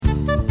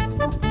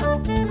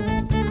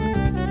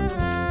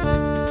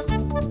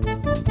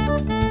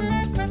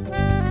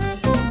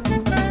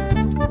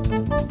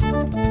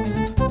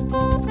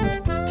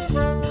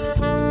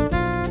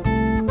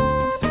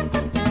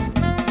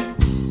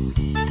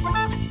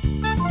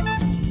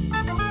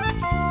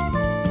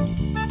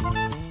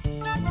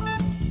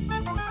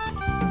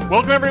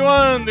Welcome,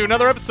 everyone, to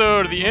another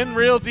episode of the In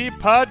Real Deep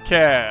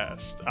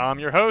podcast. I'm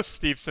your host,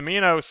 Steve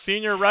Semino,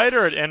 senior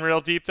writer at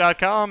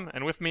InRealDeep.com,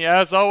 and with me,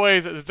 as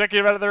always, is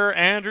executive editor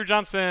Andrew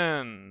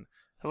Johnson.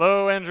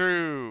 Hello,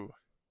 Andrew.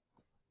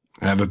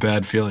 I have a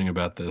bad feeling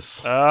about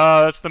this.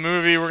 That's the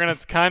movie we're going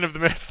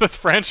to it's the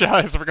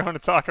franchise we're going to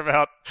talk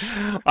about.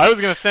 I was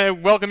going to say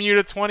welcome you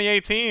to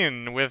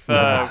 2018 with,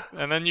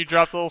 and then you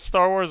dropped a little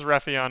Star Wars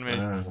refy on me.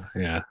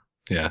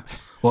 Yeah.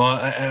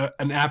 Well,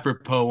 an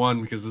apropos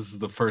one, because this is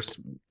the first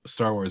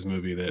Star Wars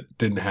movie that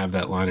didn't have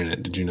that line in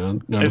it. Did you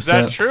notice that? Is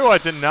that true? I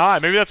did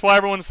not. Maybe that's why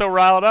everyone's so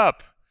riled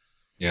up.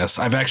 Yes,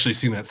 I've actually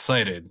seen that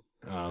cited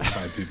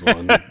by people.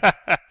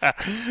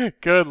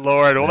 Good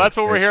Lord. Well, that's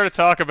what we're here to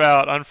talk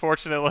about,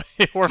 unfortunately.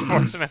 Or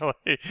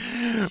fortunately.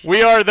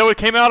 We are, though it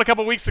came out a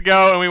couple weeks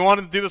ago, and we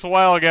wanted to do this a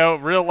while ago,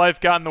 real life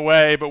got in the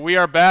way, but we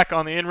are back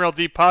on the In Real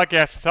Deep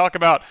podcast to talk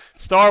about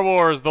Star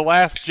Wars The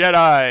Last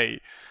Jedi.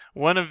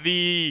 One of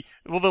the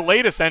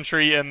latest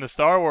entry in the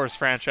Star Wars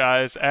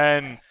franchise,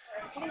 and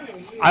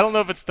I don't know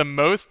if it's the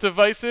most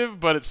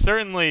divisive, but it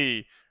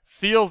certainly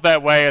feels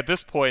that way at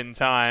this point in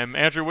time.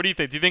 Andrew, what do you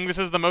think? Do you think this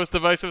is the most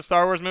divisive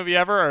Star Wars movie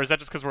ever, or is that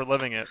just because we're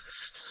living it?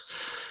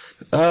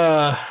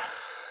 I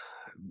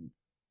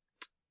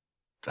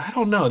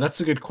don't know.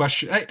 That's a good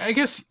question. I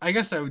guess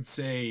I would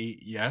say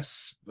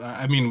yes.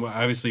 I mean,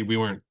 obviously we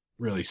weren't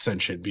really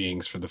sentient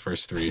beings for the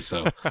first three,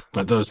 so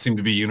but those seem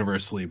to be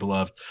universally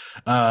beloved.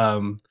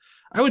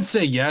 I would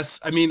say yes.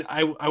 I mean,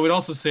 I would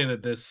also say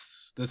that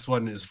this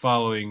one is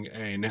following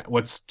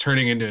what's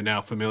turning into a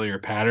now familiar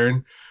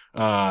pattern,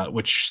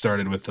 which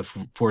started with The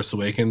Force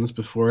Awakens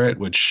before it,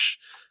 which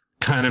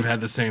kind of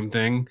had the same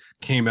thing.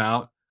 Came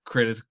out,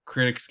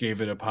 critics gave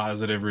it a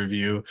positive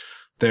review.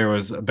 There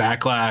was a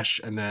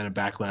backlash, and then a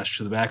backlash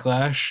to the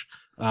backlash.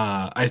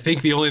 I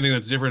think the only thing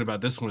that's different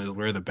about this one is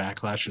where the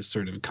backlash is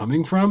sort of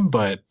coming from.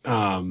 But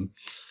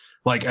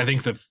like I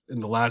think in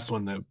the last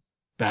one, the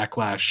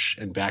backlash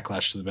and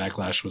backlash to the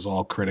backlash was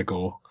all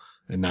critical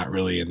and not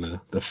really in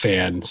the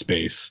fan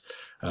space.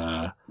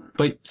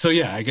 But so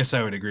yeah, I guess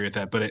I would agree with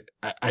that. But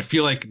I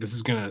feel like this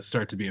is going to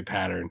start to be a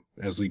pattern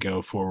as we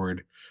go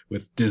forward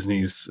with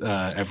Disney's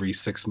every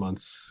 6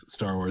 months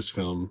Star Wars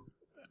film.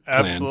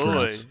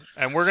 Absolutely.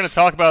 And we're going to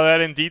talk about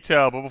that in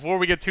detail. But before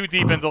we get too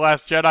deep into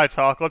Last Jedi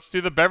talk, let's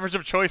do the beverage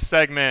of choice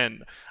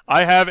segment.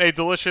 I have a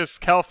delicious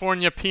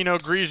California Pinot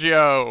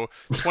Grigio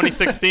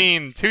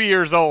 2016, 2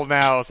 years old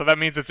now. So that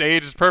means it's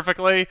aged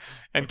perfectly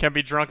and can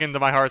be drunk into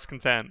my heart's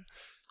content.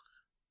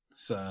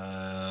 It's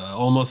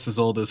almost as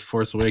old as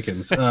Force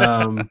Awakens.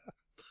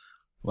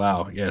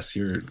 Wow. Yes,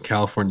 you're a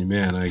California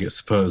man, I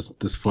suppose, at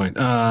this point.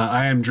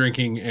 I am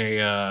drinking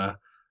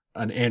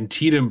an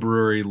Antietam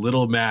Brewery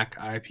Little Mac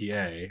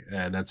IPA,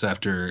 and that's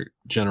after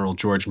General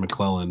George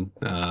McClellan.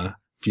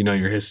 If you know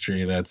your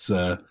history,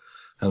 that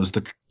was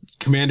the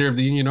commander of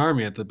the Union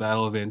Army at the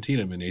Battle of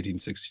Antietam in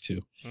 1862.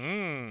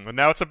 And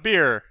now it's a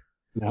beer.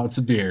 Now it's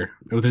a beer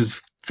with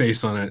his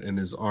face on it and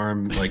his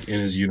arm like in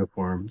his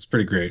uniform. It's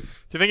pretty great. Do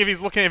you think if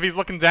he's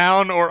looking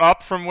down or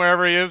up from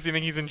wherever he is, do you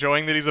think he's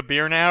enjoying that he's a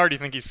beer now, or do you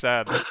think he's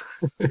sad?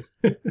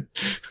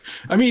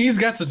 I mean, he's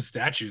got some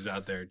statues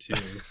out there too.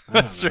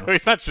 That's true.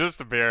 He's not just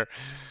a beer.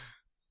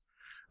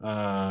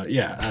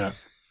 Yeah,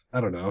 I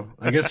don't know.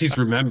 I guess he's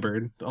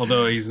remembered,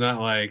 although he's not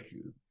like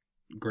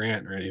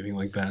Grant or anything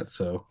like that.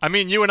 So I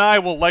mean, you and I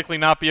will likely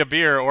not be a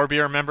beer or be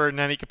remembered in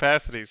any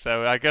capacity.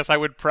 So I guess I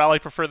would probably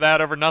prefer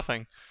that over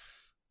nothing.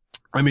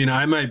 I mean,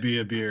 I might be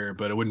a beer,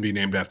 but it wouldn't be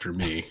named after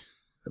me.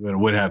 But it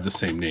would have the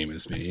same name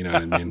as me. You know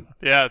what I mean?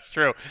 Yeah, it's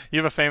true. You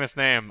have a famous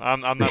name.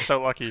 I'm not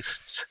so lucky.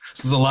 This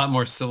is a lot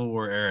more Civil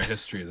War era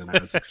history than I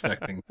was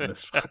expecting for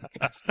this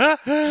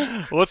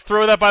podcast. Well, let's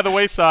throw that by the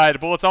wayside,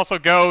 but let's also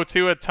go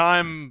to a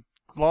time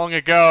long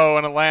ago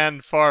in a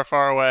land far,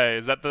 far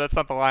away. That's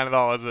not the line at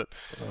all, is it?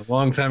 A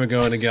long time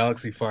ago in a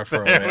galaxy far,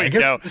 far away. I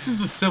guess this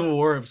is a civil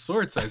war of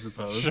sorts, I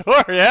suppose.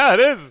 Sure, yeah, it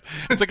is.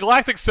 It's a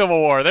galactic civil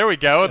war. There we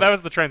go. Yeah. That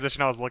was the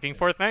transition I was looking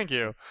for. Thank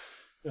you.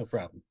 No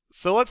problem.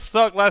 So let's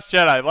talk Last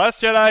Jedi.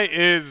 Last Jedi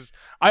is,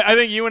 I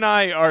think you and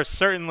I are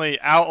certainly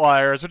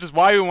outliers, which is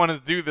why we wanted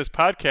to do this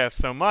podcast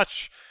so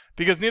much,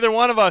 because neither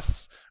one of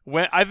us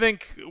I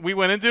think we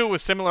went into it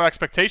with similar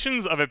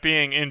expectations of it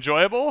being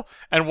enjoyable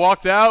and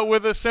walked out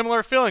with a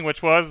similar feeling,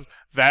 which was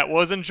that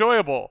was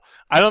enjoyable.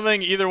 I don't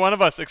think either one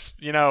of us,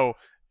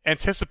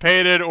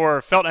 anticipated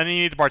or felt any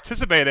need to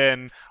participate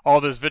in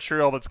all this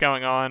vitriol that's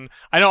going on.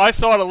 I know I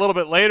saw it a little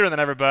bit later than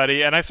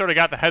everybody, and I sort of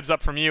got the heads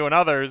up from you and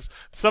others.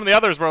 Some of the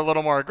others were a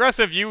little more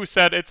aggressive. You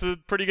said it's a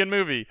pretty good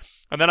movie.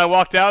 And then I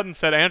walked out and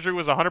said Andrew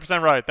was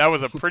 100% right. That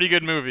was a pretty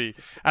good movie.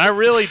 And I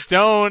really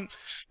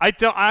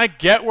I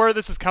get where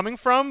this is coming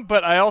from,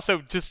 but I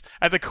also just,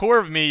 at the core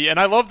of me, and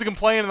I love to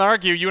complain and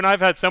argue. You and I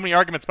have had so many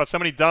arguments about so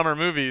many dumber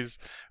movies,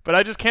 but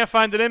I just can't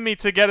find it in me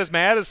to get as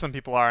mad as some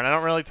people are, and I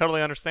don't really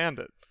totally understand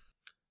it.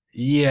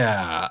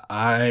 Yeah,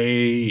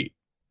 I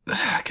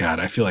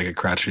feel like a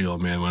crotchety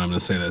old man when I'm going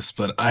to say this,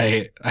 but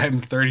I'm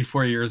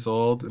 34 years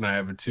old and I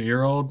have a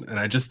 2-year-old, and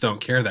I just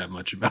don't care that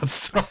much about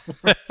Star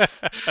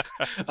Wars.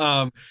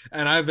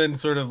 And I've been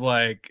sort of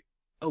like,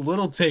 a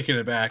little taken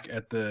aback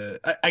at the.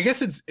 I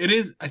guess it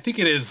is. I think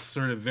it is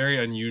sort of very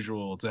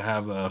unusual to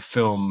have a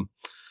film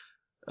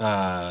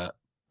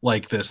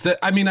like this. That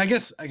I mean, I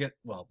guess I get.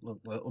 Well,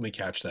 let me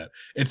catch that.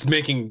 It's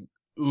making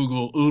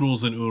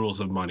oodles and oodles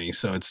of money,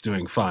 so it's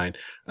doing fine.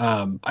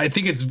 I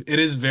think it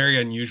is very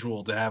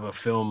unusual to have a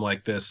film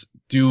like this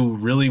do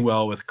really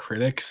well with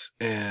critics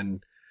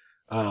and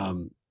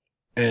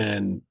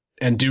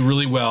do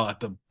really well at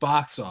the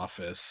box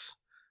office,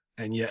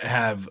 and yet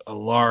have a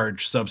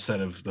large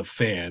subset of the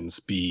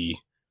fans be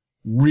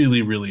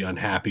really, really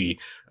unhappy.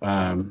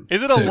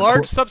 Is it a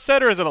large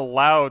subset or is it a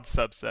loud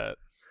subset?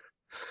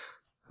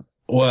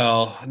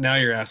 Well, now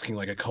you're asking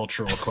like a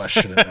cultural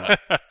question about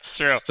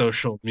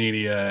social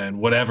media and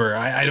whatever.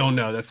 I don't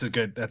know. That's a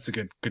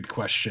good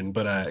question.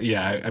 But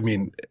yeah, I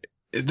mean,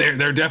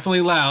 they're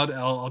definitely loud.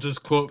 I'll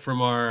just quote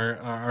from our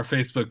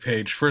Facebook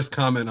page. First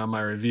comment on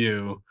my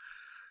review: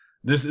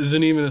 "This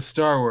isn't even a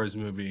Star Wars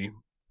movie.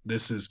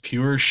 This is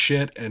pure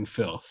shit and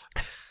filth,"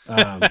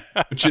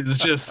 which is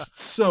just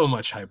so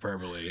much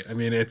hyperbole. I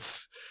mean,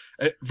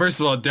 first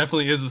of all, it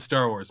definitely is a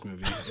Star Wars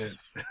movie.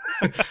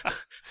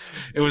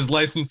 It was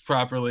licensed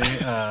properly.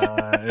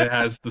 It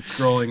has the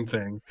scrolling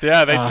thing.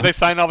 Yeah, they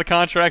signed all the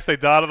contracts. They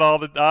dotted all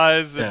the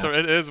I's. Yeah.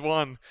 It is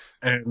one.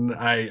 And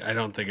I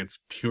don't think it's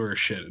pure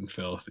shit and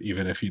filth,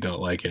 even if you don't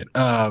like it.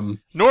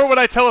 Nor would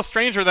I tell a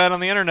stranger that on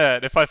the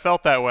internet if I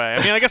felt that way.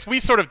 I mean, I guess we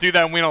sort of do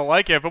that when we don't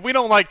like it, but we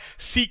don't like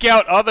seek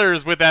out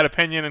others with that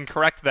opinion and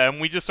correct them.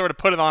 We just sort of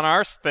put it on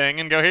our thing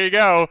and go, here you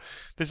go.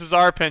 This is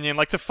our opinion.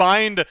 Like, to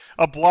find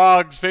a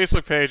blog's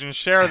Facebook page and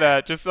share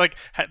that, just like,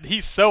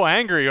 he's so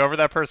angry over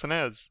that person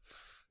is.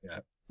 Yeah,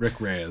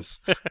 Rick Reyes.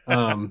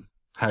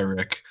 Hi,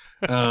 Rick.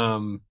 Yeah,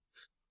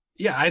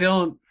 I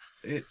don't.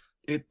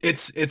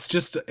 It's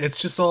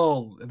just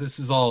all. This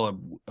is all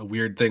a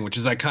weird thing, which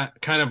is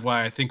kind of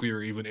why I think we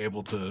were even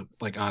able to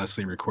like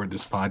honestly record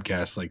this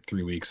podcast like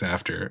 3 weeks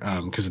after,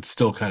 because it's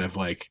still kind of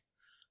like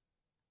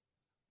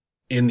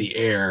in the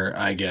air,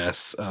 I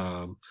guess.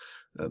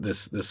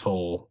 This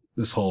whole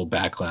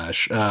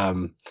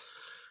backlash.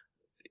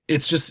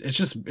 It's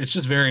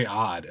just very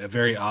odd, a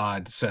very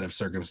odd set of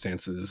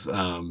circumstances.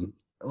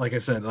 Like I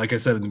said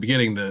in the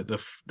beginning,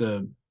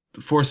 the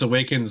Force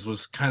Awakens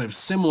was kind of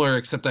similar,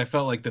 except I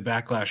felt like the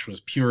backlash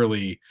was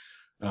purely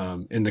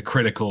in the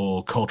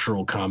critical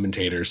cultural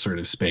commentator sort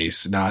of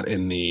space, not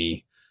in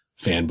the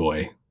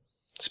fanboy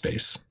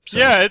space. So.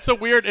 Yeah, it's a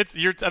weird. I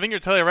think you're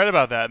totally right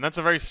about that, and that's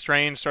a very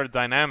strange sort of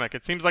dynamic.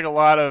 It seems like a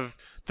lot of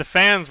the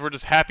fans were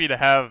just happy to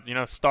have,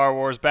 Star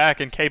Wars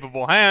back in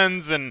capable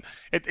hands, and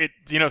it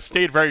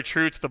stayed very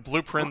true to the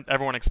blueprint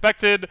everyone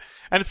expected.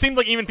 And it seemed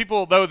like even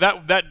people, though,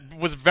 that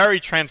was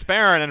very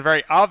transparent and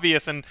very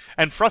obvious and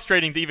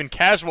frustrating to even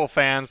casual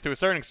fans to a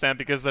certain extent,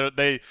 because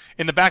they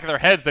in the back of their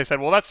heads they said,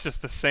 well, that's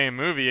just the same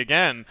movie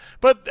again.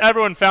 But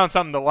everyone found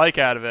something to like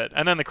out of it.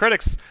 And then the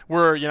critics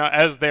were,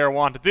 as they are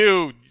wont to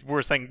do,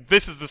 were saying,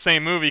 this is the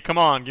same movie, come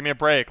on, give me a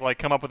break, like,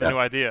 come up with a new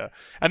idea.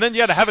 And then,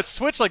 to have it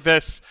switch like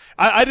this,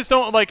 I just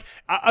don't, like,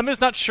 I'm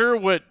just not sure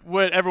what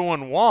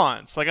everyone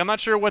wants. Like, I'm not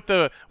sure what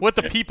the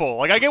people,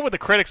 like, I get what the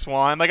critics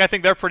want. Like, I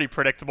think they're pretty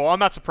predictable. I'm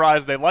not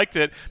surprised they liked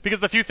it, because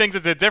the few things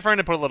it did different,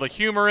 it put a little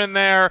humor in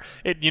there.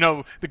 It,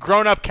 the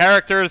grown-up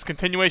characters,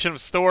 continuation of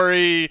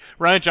story.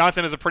 Rian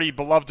Johnson is a pretty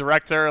beloved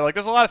director. Like,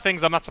 there's a lot of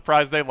things I'm not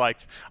surprised they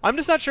liked. I'm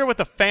just not sure what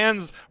the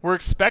fans were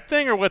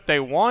expecting or what they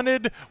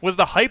wanted. Was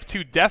the hype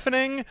too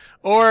deafening?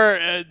 Or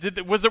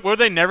were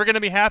they never going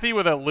to be happy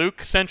with a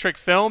Luke-centric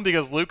film,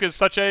 because Luke is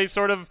such a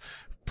sort of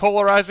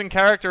polarizing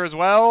character as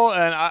well?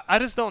 And I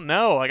just don't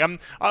know. Like,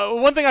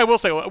 one thing I will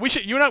say, we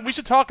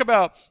should talk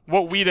about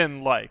what we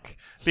didn't like,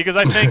 because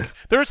I think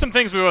there are some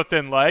things we both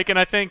didn't like, and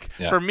I think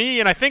for me,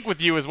 and I think with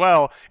you as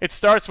well, it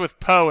starts with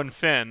Poe and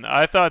Finn.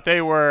 I thought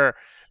they were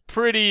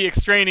pretty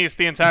extraneous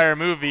the entire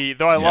movie,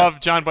 though I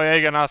love John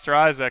Boyega and Oscar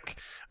Isaac.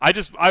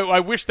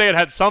 I wish they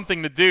had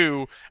something to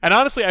do, and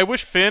honestly, I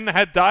wish Finn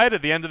had died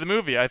at the end of the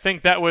movie. I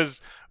think that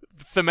was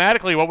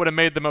thematically what would have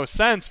made the most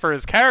sense for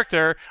his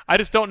character. I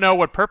just don't know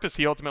what purpose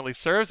he ultimately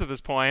serves at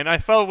this point. I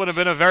felt it would have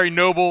been a very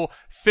noble,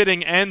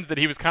 fitting end that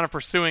he was kind of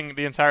pursuing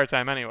the entire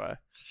time anyway.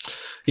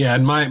 Yeah,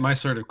 and my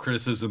sort of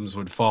criticisms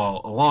would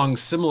fall along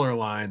similar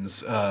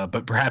lines,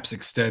 but perhaps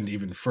extend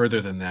even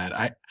further than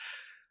that.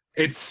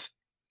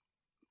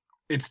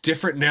 It's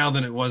different now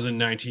than it was in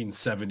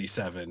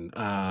 1977.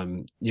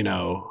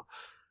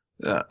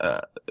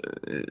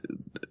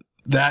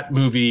 That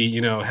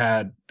movie,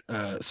 had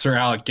Sir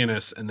Alec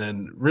Guinness and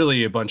then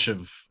really a bunch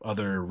of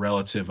other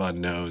relative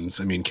unknowns.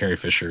 I mean, Carrie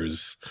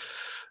Fisher's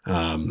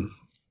the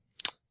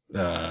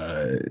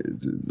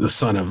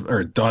son of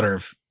or daughter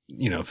of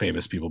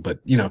famous people, but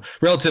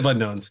relative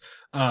unknowns.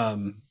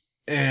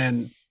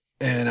 And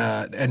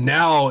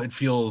now it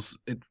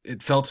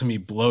felt to me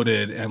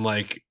bloated, and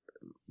like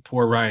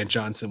poor Rian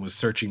Johnson was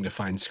searching to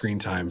find screen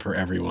time for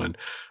everyone.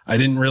 I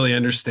didn't really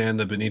understand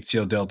the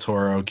Benicio del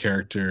Toro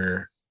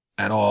character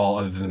at all,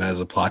 other than as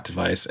a plot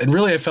device. And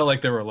really, I felt like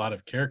there were a lot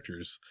of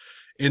characters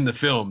in the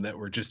film that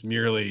were just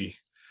merely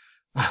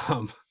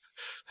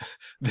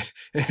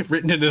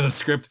written into the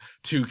script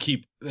to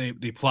keep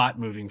the plot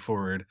moving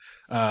forward.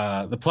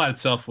 The plot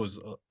itself was,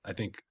 I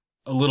think,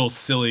 a little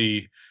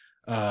silly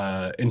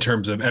in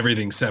terms of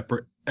everything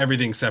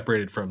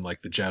separated from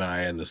like the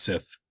Jedi and the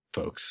Sith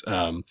folks.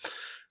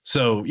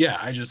 So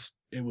yeah,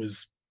 it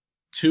was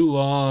too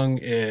long.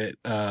 I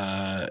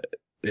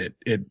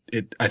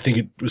think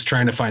it was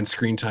trying to find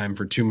screen time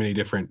for too many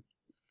different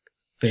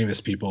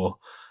famous people.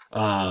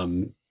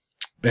 And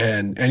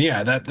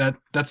yeah, that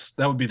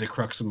would be the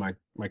crux of my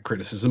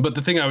criticism. But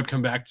the thing I would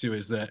come back to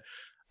is that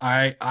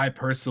I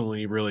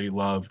personally really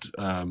loved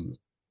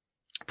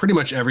pretty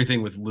much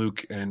everything with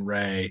Luke and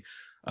Rey.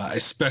 I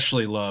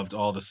especially loved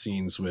all the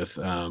scenes with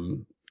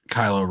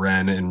Kylo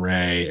Ren and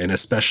Rey, and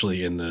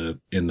especially in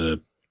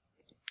the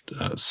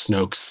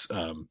Snoke's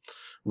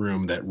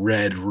room, that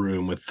red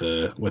room with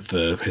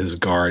his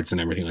guards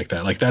and everything like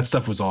that. Like that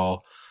stuff was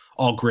all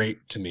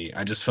great to me.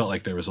 I just felt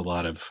like there was a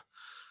lot of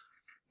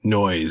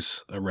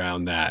noise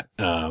around that,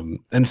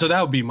 and so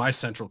that would be my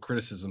central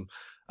criticism.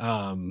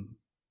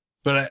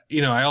 But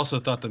I also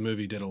thought the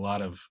movie did a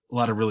lot of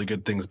really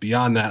good things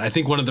beyond that. I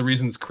think one of the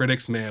reasons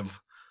critics may have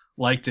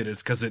liked it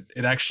is because it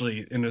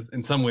actually,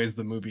 in some ways,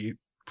 the movie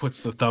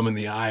puts the thumb in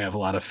the eye of a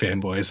lot of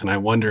fanboys, and I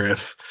wonder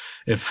if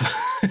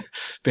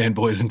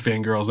fanboys and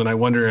fangirls, and I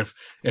wonder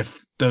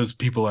if those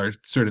people are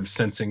sort of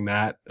sensing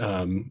that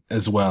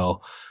as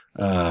well.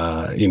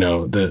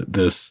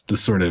 The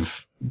sort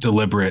of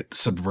deliberate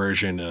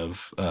subversion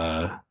of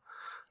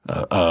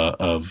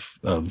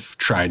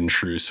tried and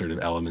true sort of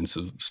elements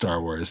of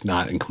Star Wars,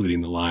 not including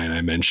the line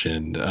I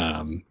mentioned,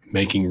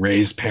 making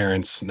Rey's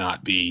parents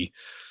not be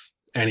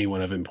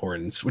anyone of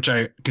importance, which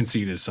I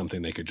concede is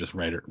something they could just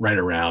write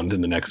around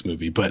in the next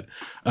movie. But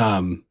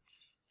Chewbacca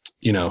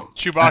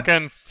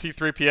and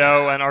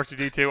C-3PO and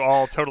R2-D2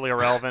 all totally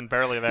irrelevant,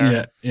 barely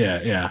there.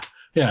 Yeah.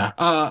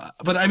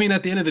 But I mean,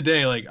 at the end of the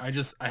day, like I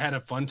had a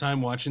fun time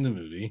watching the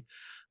movie,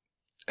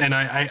 and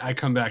I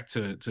come back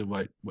to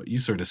what you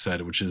sort of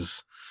said, which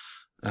is,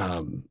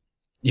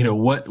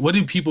 what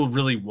do people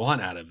really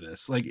want out of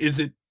this? Like, is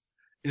it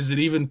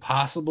even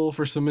possible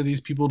for some of these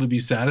people to be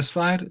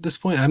satisfied at this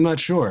point? I'm not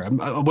sure.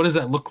 What does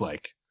that look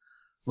like?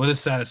 What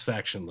does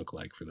satisfaction look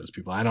like for those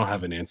people? I don't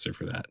have an answer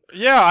for that.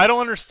 Yeah, I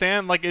don't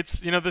understand. Like, it's,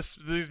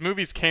 these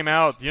movies came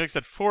out, like I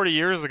said, 40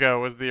 years ago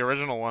was the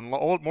original one,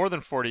 more than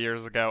 40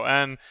 years ago.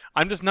 And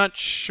I'm just not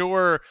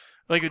sure,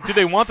 like, do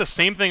they want the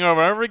same thing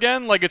over and over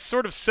again? Like, it's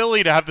sort of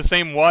silly to have the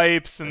same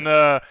wipes and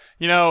the,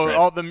 right.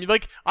 All the,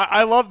 like,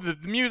 I love the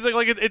music.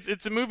 Like,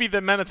 it's a movie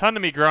that meant a ton to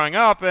me growing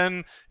up.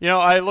 And,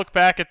 I look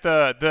back at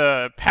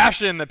the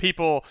passion that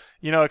people,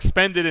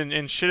 expended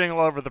in shitting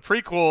all over the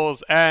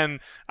prequels. And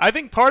I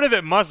think part of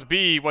it must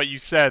be what you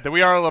said, that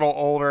we are a little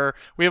older.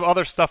 We have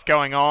other stuff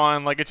going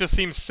on. Like, it just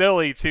seems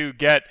silly to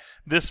get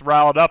this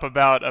riled up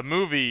about a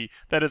movie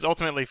that is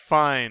ultimately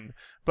fine.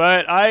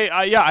 But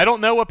I don't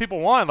know what people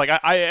want. Like,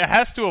 it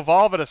has to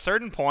evolve at a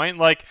certain point.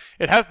 Like,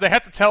 they have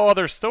to tell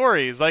other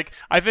stories. Like,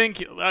 I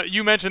think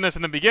you mentioned this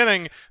in the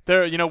beginning.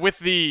 There, with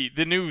the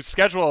new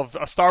schedule of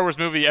a Star Wars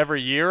movie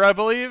every year, I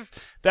believe,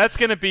 that's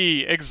going to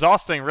be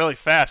exhausting really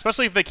fast.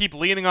 Especially if they keep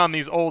leaning on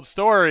these old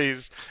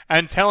stories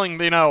and telling,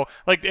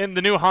 like in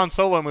the new Han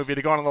Solo movie,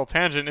 to go on a little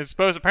tangent, is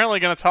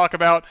apparently going to talk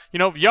about,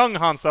 young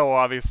Han Solo,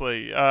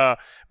 obviously.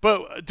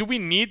 But do we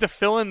need to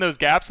fill in those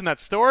gaps in that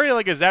story?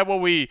 Like, is that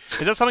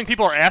something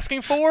people are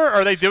asking for? Or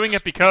are they doing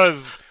it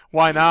because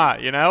why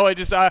not? I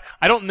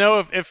don't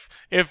know if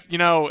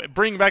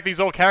bringing back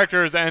these old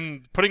characters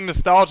and putting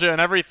nostalgia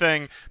and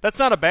everything, that's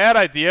not a bad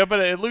idea,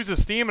 but it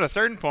loses steam at a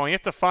certain point. You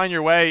have to find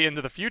your way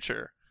into the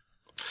future.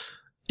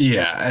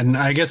 Yeah, and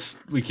I guess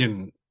we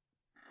can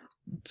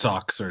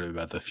talk sort of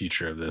about the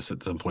future of this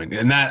at some point.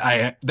 And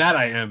I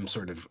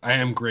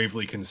am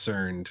gravely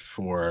concerned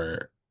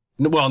for.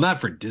 Well, not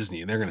for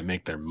Disney. They're going to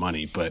make their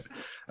money, but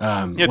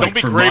don't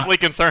be gravely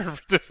concerned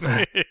for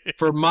Disney.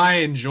 For my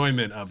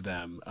enjoyment of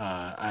them,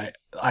 I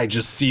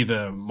just see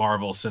the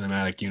Marvel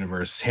Cinematic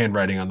Universe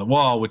handwriting on the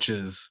wall, which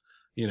is,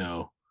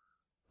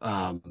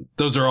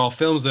 those are all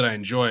films that I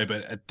enjoy.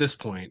 But at this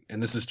point,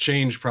 and this has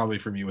changed probably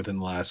for me within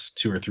the last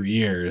 2 or 3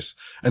 years,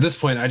 at this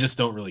point, I just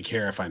don't really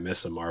care if I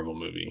miss a Marvel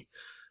movie.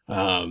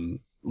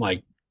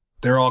 Like,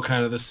 they're all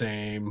kind of the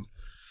same.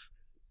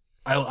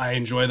 I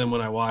enjoy them when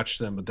I watch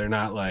them, but they're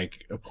not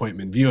like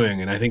appointment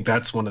viewing. And I think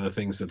that's one of the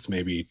things that's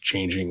maybe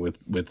changing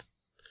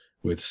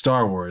with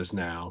Star Wars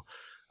now.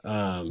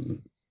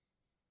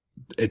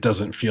 It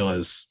doesn't feel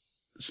as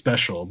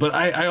special, but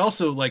I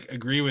also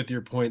agree with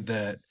your point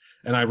that,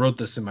 and I wrote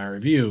this in my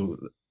review,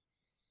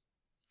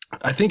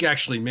 I think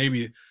actually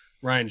maybe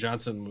Rian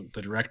Johnson,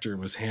 the director,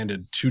 was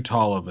handed too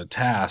tall of a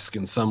task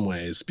in some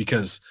ways,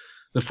 because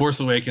The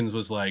Force Awakens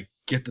was like,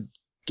 get the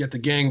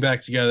gang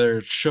back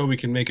together, show we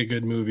can make a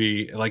good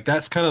movie. Like,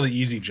 that's kind of the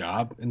easy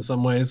job in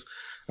some ways,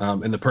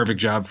 and the perfect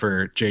job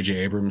for J.J.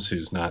 Abrams,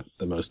 who's not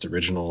the most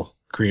original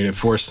creative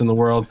force in the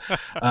world.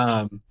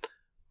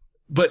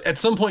 But at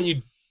some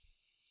point,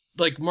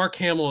 Mark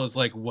Hamill is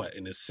what,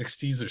 in his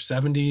 60s or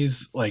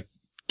 70s? Like,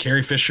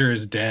 Carrie Fisher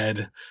is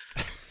dead.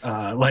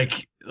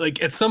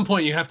 like at some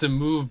point you have to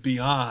move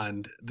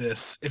beyond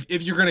this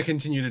if you're going to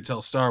continue to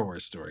tell Star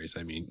Wars stories.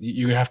 I mean,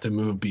 you have to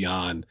move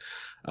beyond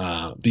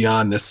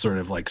this sort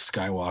of like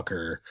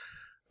Skywalker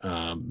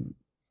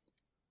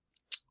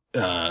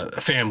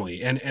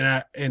family,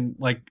 and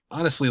like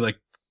honestly, like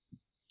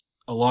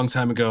a long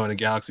time ago in a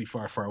galaxy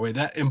far, far away,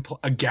 that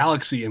a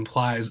galaxy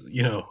implies,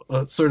 you know,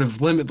 a sort of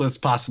limitless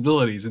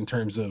possibilities in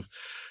terms of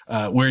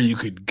where you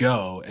could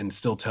go and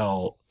still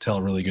tell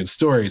really good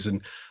stories.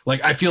 And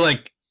like I feel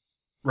like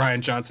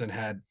Rian Johnson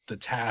had the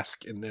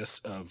task in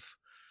this of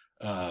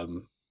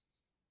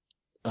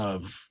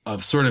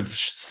sort of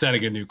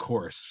setting a new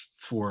course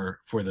for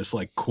this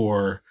like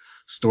core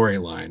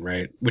storyline,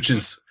 right? Which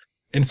is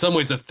in some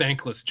ways a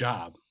thankless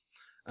job.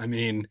 I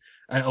mean,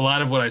 a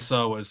lot of what I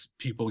saw was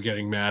people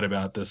getting mad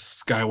about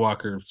this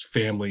Skywalker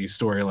family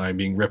storyline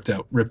being ripped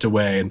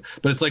away,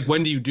 but it's like,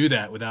 when do you do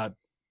that without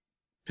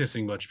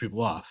pissing a bunch of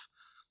people off?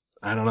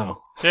 I don't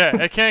know. Yeah,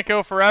 it can't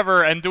go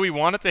forever. And do we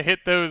want it to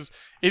hit those?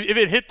 If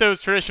it hit those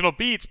traditional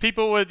beats,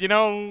 people would, you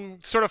know,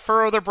 sort of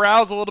furrow their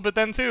brows a little bit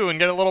then too, and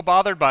get a little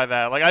bothered by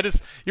that. Like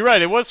you're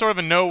right. It was sort of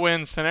a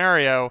no-win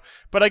scenario.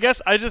 But I guess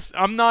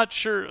I'm not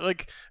sure.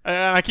 Like,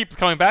 and I keep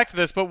coming back to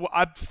this, but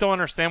I still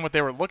understand what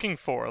they were looking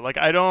for. Like,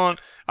 I don't.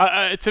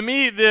 To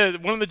me,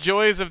 one of the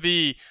joys of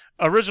the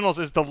originals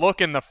is the look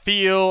and the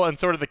feel and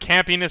sort of the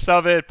campiness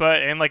of it,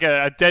 but and like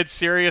a dead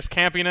serious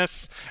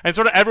campiness, and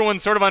sort of everyone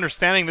sort of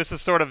understanding this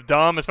is sort of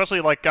dumb, especially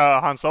like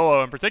Han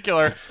Solo in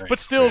particular, right, but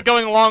still right.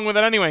 Going along with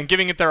it anyway and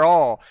giving it their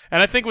all.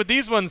 And I think with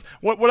these ones,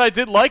 what I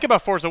did like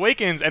about Force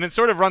Awakens, and it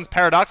sort of runs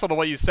paradoxical to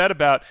what you said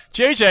about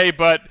JJ,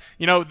 but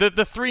you know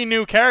the three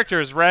new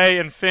characters, Rey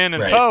and Finn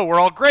and right. Poe, were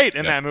all great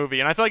in that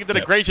movie, and I feel like it did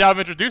a great job of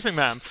introducing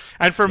them.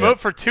 And for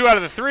 2 out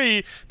of the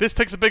 3, this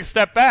takes a big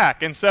step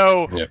back, and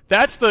so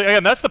that's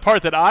the part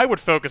that I would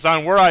focus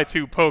on were I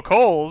to poke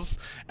holes,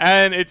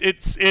 and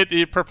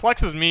it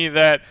perplexes me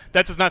that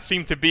does not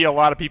seem to be a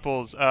lot of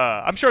people's.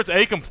 I'm sure it's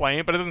a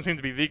complaint, but it doesn't seem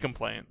to be the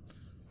complaint.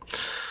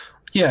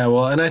 Yeah,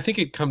 well, and I think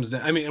it comes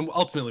down. I mean,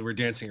 ultimately we're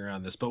dancing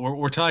around this, but what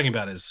we're talking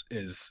about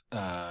is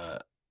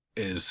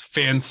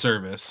fan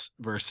service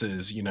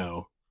versus, you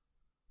know,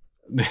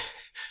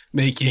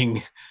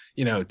 making,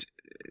 you know,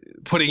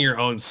 putting your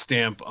own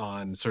stamp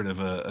on sort of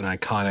an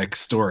iconic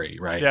story,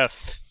 right?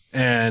 Yes.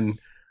 And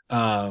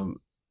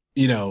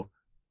you know,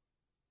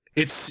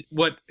 it's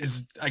what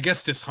is, I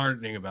guess,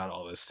 disheartening about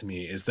all this to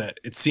me is that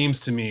it seems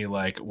to me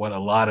like what a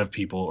lot of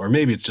people, or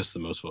maybe it's just the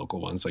most vocal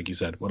ones, like you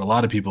said, what a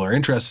lot of people are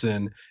interested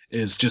in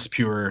is just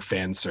pure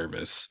fan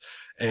service.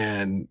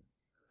 And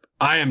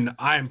I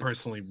am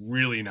personally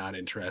really not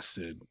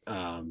interested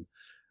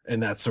in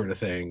that sort of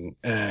thing.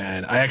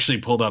 And I actually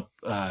pulled up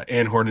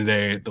Ann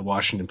Hornaday, the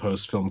Washington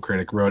Post film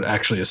critic, wrote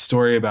actually a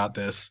story about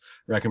this.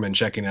 Recommend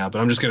checking out, but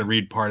I'm just going to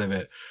read part of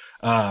it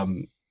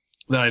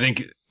that I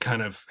think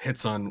kind of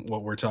hits on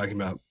what we're talking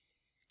about.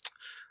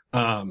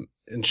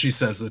 And she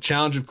says, the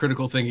challenge of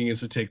critical thinking is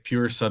to take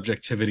pure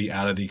subjectivity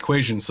out of the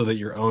equation so that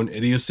your own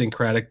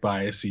idiosyncratic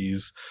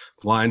biases,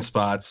 blind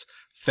spots,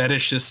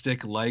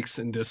 fetishistic likes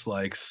and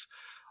dislikes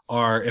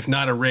are, if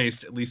not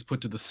erased, at least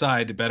put to the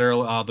side to better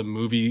allow the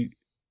movie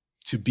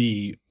to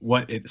be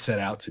what it set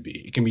out to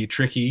be. It can be a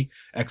tricky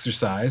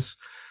exercise,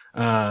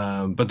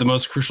 but the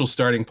most crucial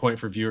starting point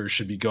for viewers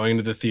should be going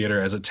to the theater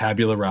as a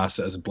tabula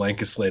rasa, as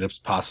blank a slate as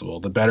possible.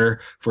 The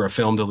better for a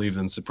film to leave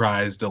them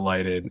surprised,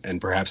 delighted,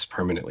 and perhaps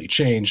permanently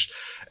changed.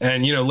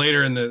 And you know,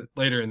 later in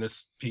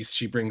this piece,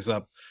 she brings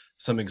up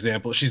some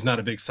examples. She's not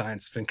a big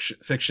science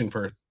fiction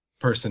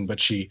person, but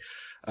she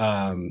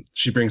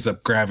brings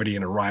up Gravity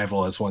and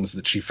Arrival as ones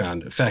that she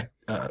found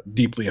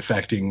deeply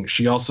affecting.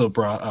 She also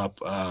brought up,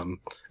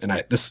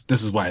 this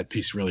is why the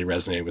piece really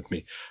resonated with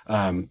me,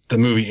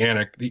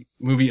 the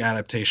movie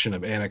adaptation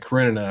of Anna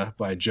Karenina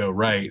by Joe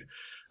Wright,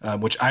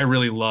 which I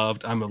really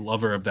loved. I'm a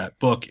lover of that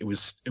book. It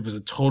was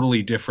a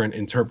totally different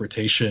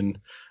interpretation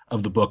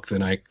of the book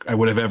than I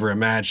would have ever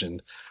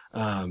imagined.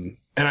 And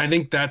I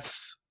think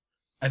that's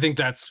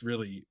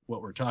really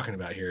what we're talking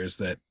about here, is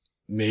that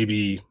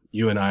maybe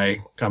you and I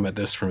come at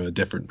this from a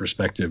different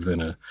perspective than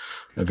a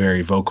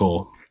very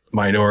vocal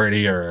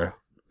minority or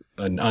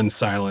an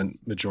unsilent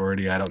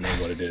majority. I don't know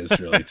what it is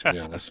really, to be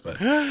honest. But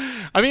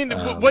I mean,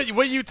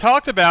 what you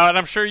talked about, and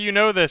I'm sure you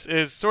know this,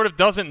 is sort of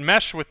doesn't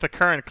mesh with the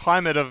current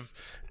climate of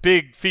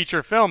big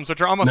feature films,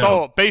 which are almost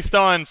all based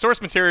on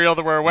source material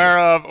that we're aware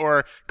of,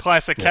 or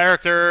classic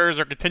characters,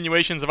 or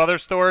continuations of other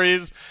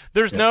stories.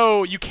 There's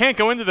you can't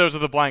go into those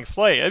with a blank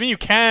slate. I mean, you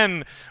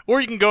can,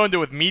 or you can go into it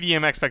with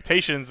medium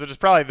expectations, which is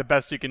probably the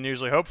best you can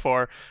usually hope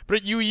for.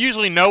 But you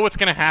usually know what's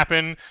going to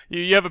happen.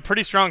 You have a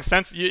pretty strong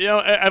sense, you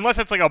know, unless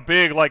it's like a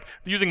big, like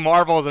using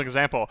Marvel as an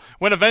example.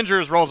 When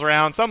Avengers rolls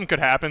around, something could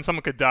happen,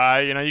 someone could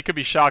die. You know, you could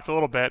be shocked a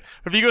little bit.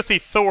 But if you go see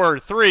Thor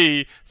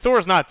 3,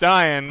 Thor's not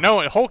dying.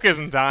 No, Hulk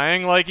isn't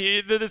dying. Like,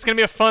 it's going to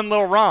be a fun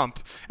little romp.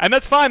 And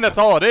that's fine, that's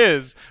all it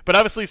is. But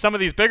obviously some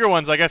of these bigger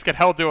ones, I guess, get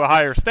held to a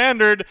higher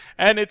standard,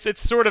 and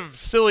it's sort of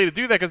silly to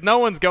do that, because no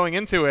one's going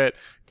into it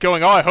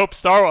going, oh, I hope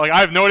Star Wars, like, I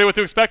have no idea what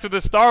to expect with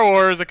this Star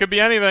Wars, it could be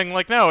anything.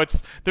 Like, no,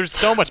 there's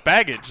so much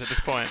baggage at this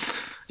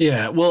point.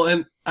 Yeah, well,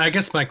 and I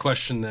guess my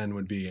question then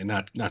would be, and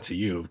not to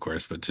you, of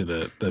course, but to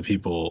the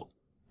people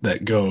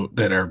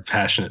that are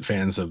passionate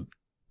fans of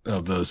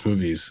those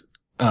movies,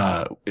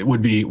 it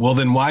would be, well,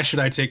 then why should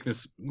I take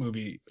this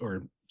movie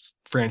or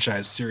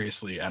franchise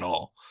seriously at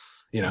all?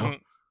 You know,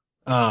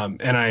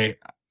 and I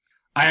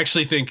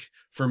actually think,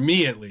 for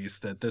me at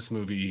least, that this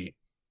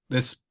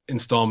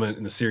installment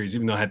in the series,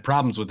 even though I had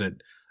problems with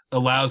it,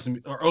 allows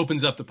me or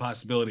opens up the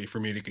possibility for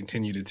me to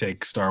continue to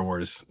take Star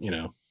Wars,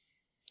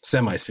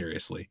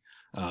 semi-seriously.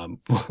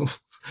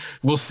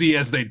 We'll see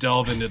as they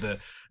delve into the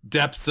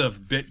depths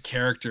of bit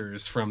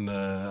characters from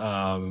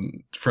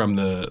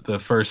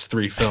the first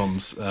three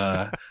films,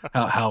 how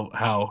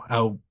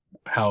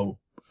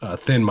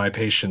thin my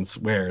patience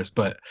wears.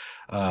 But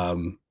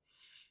I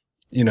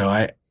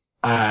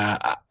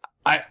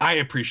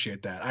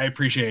appreciate that. I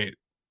appreciate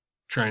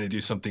trying to do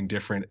something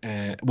different,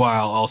 and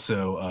while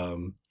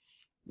also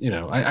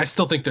I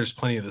still think there's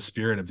plenty of the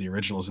spirit of the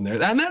originals in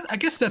there. And I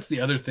guess that's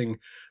the other thing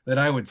that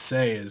I would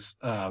say is,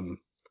 I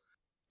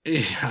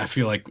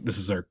feel like this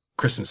is our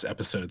Christmas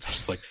episodes, which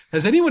is like,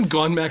 has anyone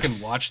gone back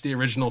and watched the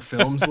original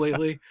films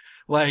lately?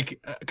 Like,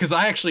 because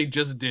I actually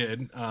just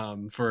did,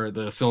 for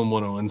the Film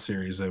 101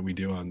 series that we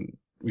do on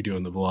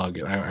the blog,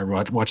 and I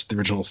watched the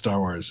original Star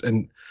Wars,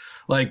 and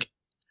like,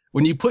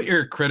 when you put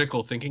your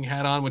critical thinking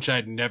hat on, which I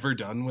had never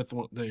done with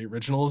the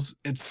originals,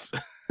 it's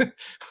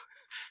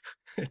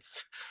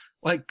it's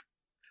like,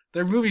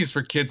 they're movies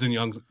for kids and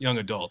young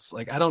adults.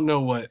 Like, I don't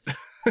know what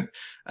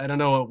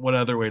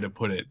other way to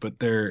put it, but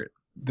the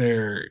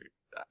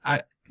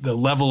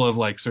level of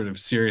like sort of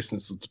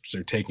seriousness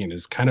they're taking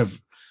is kind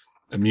of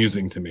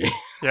amusing to me.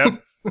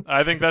 Yep.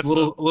 I think that's a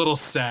little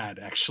sad,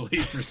 actually,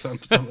 for some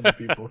of the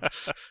people.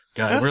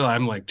 God,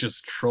 I'm like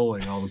just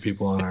trolling all the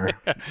people on our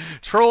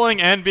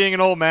trolling and being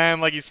an old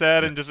man, like you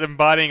said, and just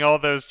embodying all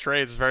those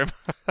traits very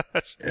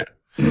much. Yeah.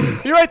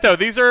 You're right, though.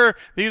 These are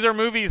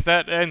movies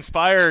that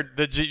inspired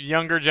the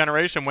younger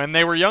generation when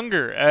they were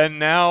younger, and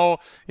now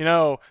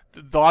a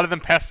lot of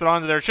them passed it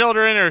on to their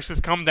children, or it's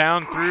just come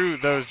down through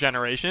those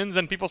generations,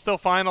 and people still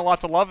find a lot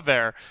to love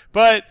there.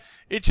 But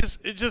it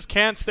just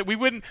can't stay.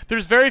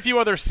 There's very few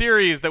other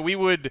series that we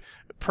would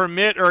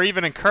permit or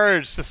even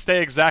encourage to stay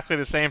exactly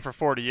the same for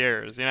 40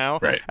 years,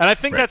 Right. And I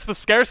think that's the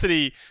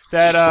scarcity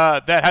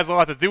that has a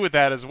lot to do with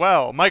that as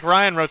well. Mike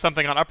Ryan wrote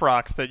something on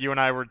Uprocks that you and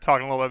I were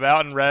talking a little bit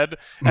about and read,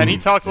 and he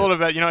talked a little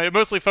bit about, it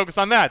mostly focused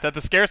on that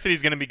the scarcity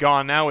is going to be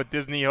gone now with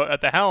Disney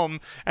at the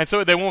helm, and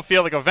so they won't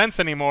feel like events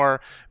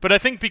anymore. But I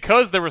think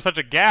because there was such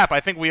a gap,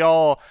 I think we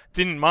all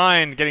didn't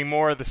mind getting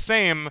more of the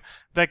same.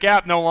 That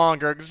gap no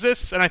longer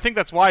exists, and I think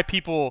that's why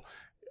people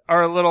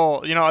are a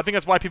little, I think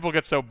that's why people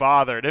get so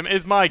bothered,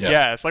 is my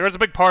guess. Like, it's a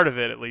big part of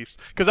it, at least.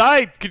 Because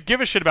I could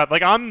give a shit about,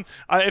 like,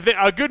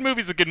 a good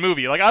movie's a good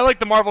movie. Like, I like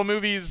the Marvel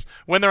movies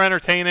when they're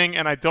entertaining,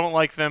 and I don't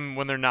like them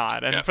when they're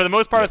not. And for the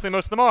most part, I think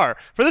most of them are.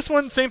 For this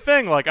one, same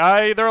thing. Like,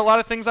 there are a lot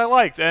of things I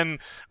liked, and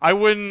I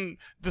wouldn't,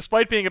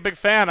 despite being a big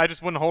fan, I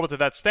just wouldn't hold it to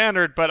that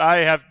standard. But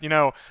I have,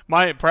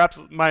 perhaps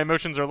my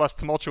emotions are less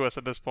tumultuous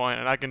at this point,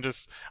 and I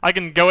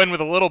can go in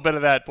with a little bit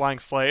of that blank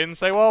slate and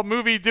say, well,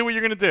 movie, do what you're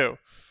going to do.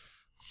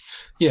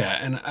 Yeah,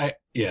 and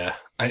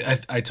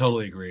I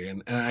totally agree,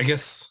 and I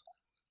guess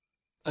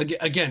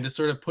again, to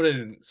sort of put it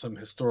in some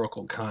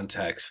historical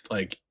context,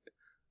 like,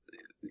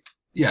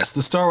 yes,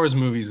 the Star Wars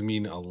movies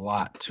mean a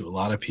lot to a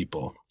lot of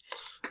people.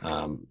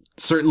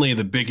 Certainly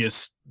the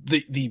biggest,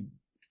 and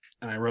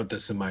I wrote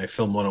this in my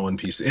Film 101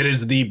 piece. It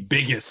is the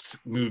biggest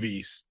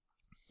movie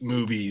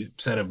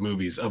set of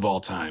movies of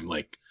all time,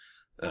 like,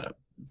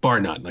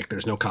 bar none. Like,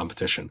 there's no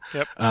competition.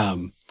 Yep.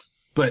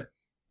 But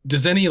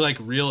does any like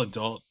real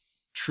adult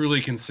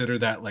truly consider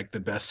that like the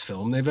best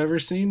film they've ever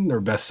seen or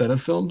best set of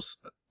films?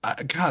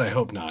 God, I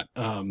hope not.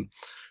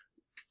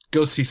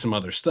 Go see some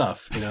other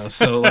stuff,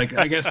 so like,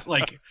 I guess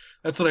like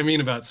that's what I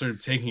mean about sort of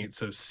taking it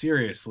so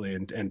seriously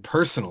and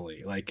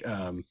personally, like,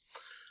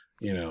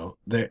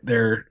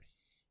 they're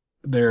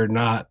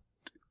not,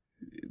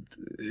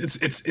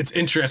 it's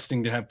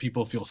interesting to have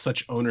people feel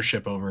such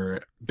ownership over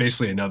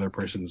basically another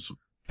person's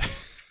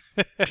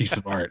piece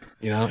of art.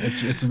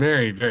 It's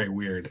very, very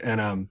weird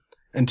and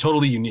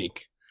totally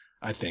unique,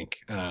 I think.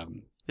 I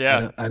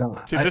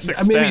don't. To this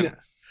extent.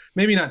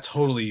 Maybe not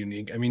totally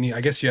unique. I mean,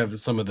 I guess you have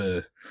some of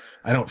the.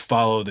 I don't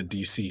follow the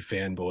DC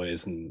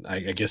fanboys, and I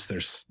guess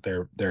there's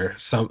a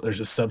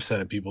subset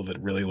of people that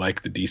really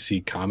like the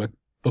DC comic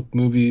book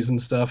movies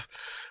and stuff.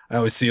 I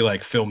always see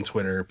like film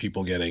Twitter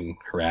people getting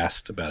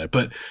harassed about it,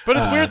 but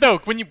it's weird though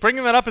when you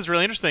bringing that up is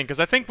really interesting because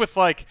I think with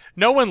like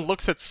no one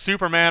looks at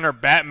Superman or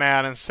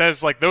Batman and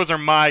says like those are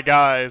my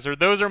guys or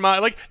those are my,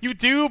 like, you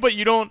do, but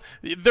you don't.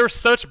 They're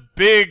such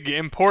big,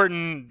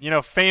 important,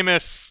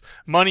 famous,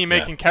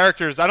 money-making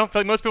characters. I don't feel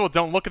like most people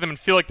don't look at them and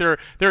feel like they're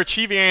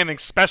achieving anything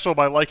special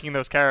by liking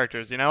those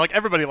characters. Like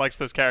everybody likes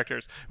those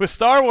characters. With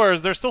Star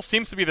Wars, there still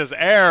seems to be this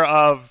air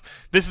of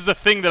this is a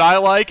thing that I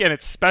like and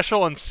it's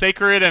special and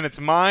sacred and it's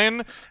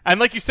mine. And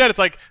like you said, it's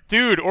like,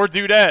 dude or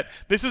dudette,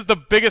 this is the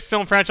biggest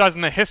film franchise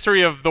in the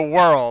history of the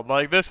world.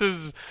 Like this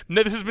has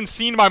been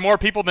seen by more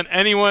people than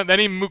any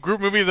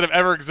group movies that have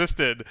ever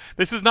existed.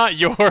 This is not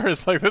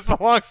yours. Like this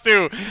belongs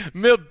to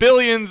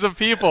billions of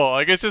people.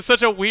 Like it's just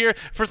such a weird.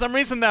 For some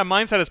reason, that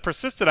mindset has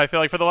persisted. I feel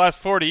like for the last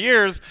 40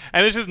 years,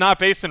 and it's just not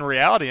based in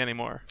reality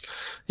anymore.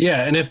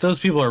 Yeah, and if those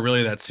people are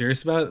really that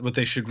serious about it, what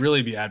they should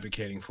really be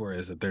advocating for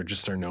is that there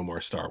just are no more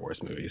Star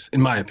Wars movies,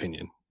 in my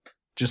opinion.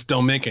 Just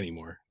don't make any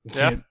more.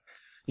 Yeah.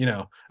 You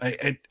know,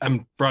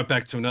 I'm brought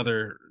back to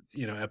another,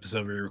 you know,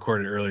 episode we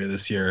recorded earlier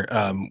this year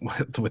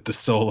with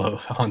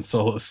the Han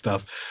Solo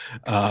stuff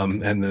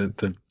and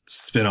the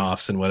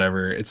spin-offs and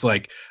whatever. It's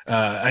like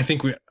I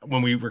think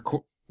when we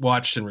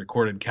watched and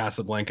recorded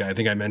Casablanca, I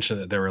think I mentioned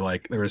that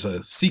there was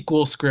a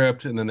sequel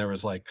script, and then there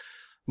was like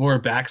more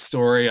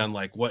backstory on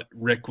like what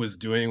Rick was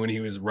doing when he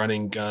was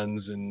running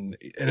guns, and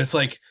it's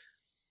like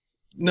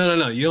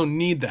no, you don't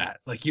need that.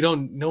 Like no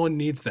one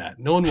needs that.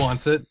 No one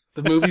wants it.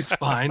 The movie's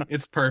fine.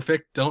 It's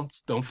perfect. Don't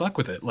fuck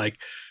with it.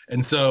 Like,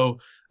 and so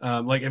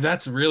like if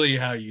that's really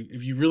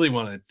if you really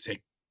want to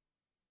take,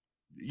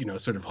 you know,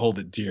 sort of hold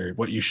it dear,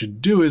 what you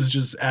should do is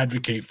just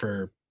advocate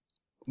for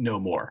no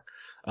more,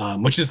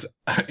 which is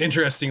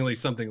interestingly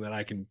something that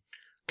I can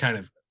kind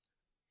of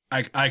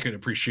I could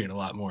appreciate a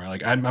lot more.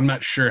 Like I'm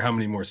not sure how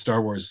many more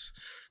Star Wars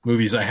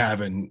movies I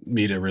have in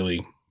me to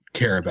really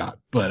care about,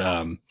 but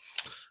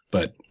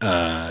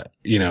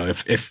you know,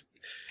 if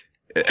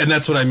and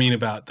that's what I mean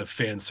about the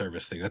fan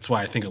service thing. That's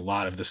why I think a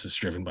lot of this is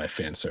driven by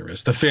fan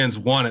service. The fans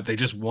want it; they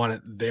just want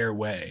it their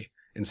way,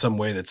 in some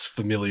way that's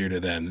familiar to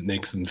them, that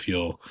makes them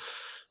feel,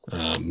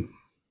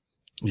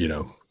 you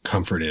know,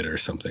 comforted or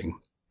something.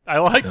 I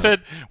like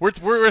that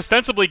we're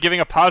ostensibly giving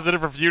a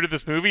positive review to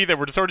this movie, that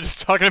we're sort of just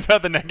talking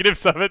about the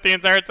negatives of it the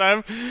entire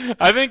time.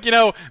 I think, you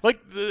know, like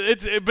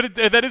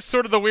that is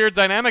sort of the weird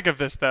dynamic of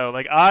this, though.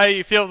 Like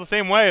I feel the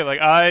same way. Like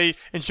I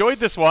enjoyed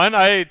this one.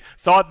 I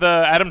thought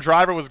the Adam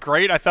Driver was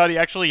great. I thought he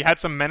actually had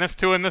some menace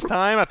to him this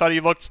time. I thought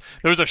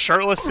there was a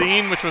shirtless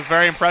scene, which was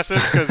very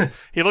impressive because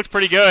he looks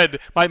pretty good.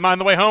 On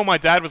the way home, my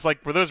dad was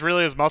like, "Were those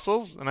really his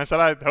muscles?" And I said,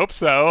 "I hope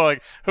so.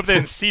 Like, hope they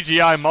didn't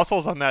CGI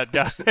muscles on that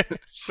guy."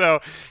 So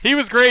he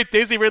was great.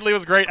 Daisy Ridley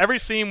was great. Every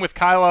scene with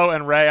Kylo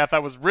and Rey I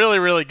thought was really,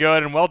 really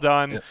good and well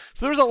done. Yeah.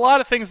 So there was a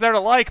lot of things there to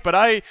like, but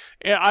I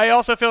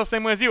also feel the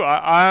same way as you.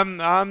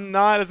 I'm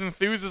not as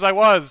enthused as I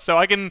was. So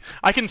I can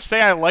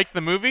say I liked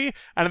the movie,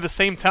 and at the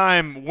same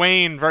time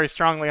wane very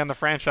strongly on the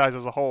franchise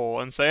as a whole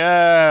and say,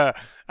 I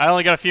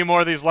only got a few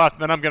more of these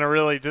left, and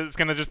then it's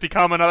gonna just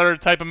become another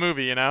type of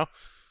movie, you know?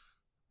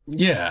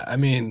 Yeah, I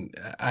mean,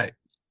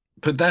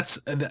 but that's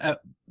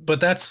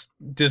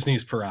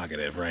Disney's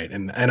prerogative, right?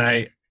 And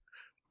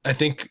I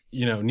think,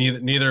 you know,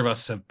 neither of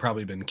us have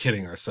probably been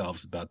kidding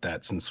ourselves about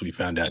that since we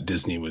found out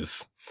Disney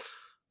was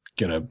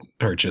gonna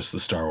purchase the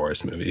Star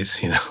Wars movies.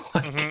 You know,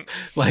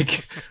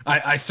 like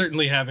I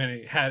certainly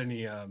haven't had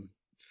any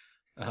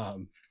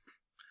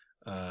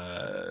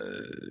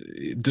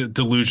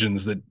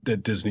delusions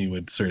that Disney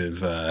would sort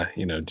of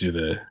you know, do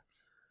the,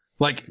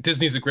 like,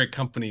 Disney's a great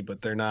company, but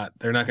they're not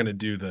going to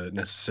do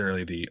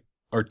necessarily the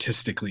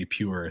artistically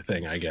pure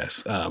thing, I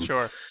guess.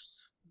 Sure.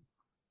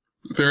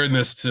 They're in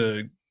this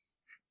to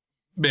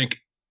make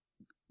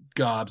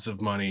gobs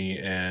of money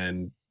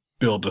and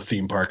build a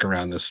theme park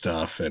around this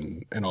stuff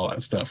and all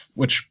that stuff,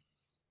 which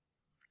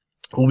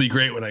will be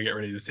great when I get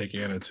ready to take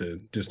Anna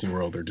to Disney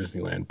World or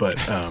Disneyland. But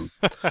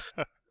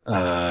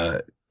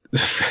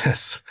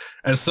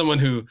as someone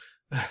who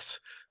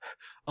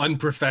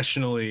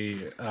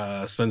unprofessionally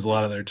spends a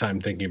lot of their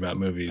time thinking about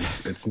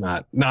movies, it's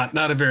not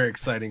a very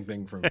exciting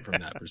thing from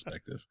that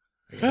perspective,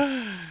 I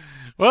guess.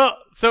 Well,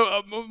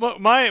 so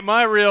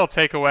my real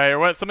takeaway,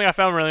 or something I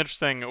found really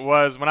interesting,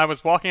 was when I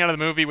was walking out of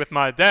the movie with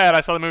my dad.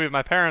 I saw the movie with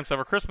my parents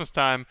over Christmas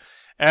time,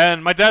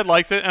 and my dad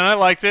liked it, and I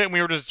liked it, and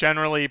we were just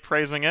generally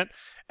praising it.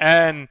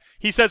 And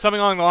he said something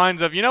along the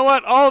lines of, "You know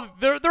what?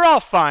 They're all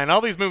fine.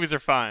 All these movies are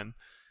fine."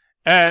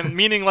 And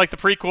meaning like the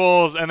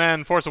prequels and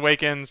then Force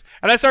Awakens.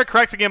 And I started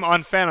correcting him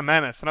on Phantom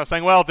Menace, and I was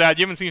saying, "Well, Dad,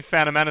 you haven't seen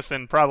Phantom Menace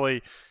in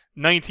probably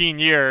 19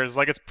 years.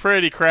 Like, it's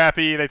pretty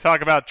crappy. They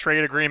talk about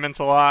trade agreements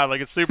a lot.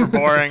 Like, it's super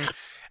boring."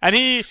 And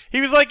he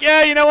was like,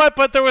 "Yeah, you know what?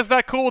 But there was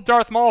that cool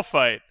Darth Maul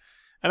fight."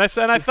 And I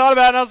thought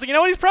about it, and I was like, you know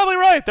what? He's probably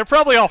right. They're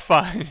probably all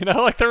fine. You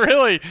know, like, they're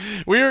really,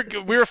 we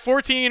were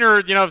 14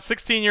 or, you know,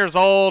 16 years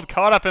old,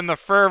 caught up in the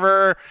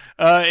fervor.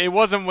 It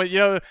wasn't what, you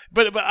know,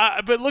 but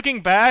looking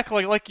back,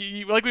 like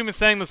we've been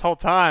saying this whole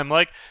time,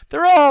 like,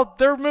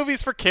 they're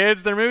movies for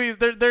kids. They're movies,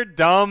 they're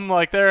dumb.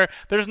 Like,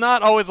 there's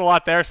not always a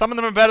lot there. Some of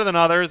them are better than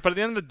others, but at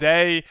the end of the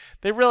day,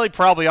 they really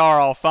probably are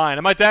all fine.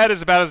 And my dad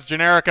is about as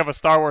generic of a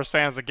Star Wars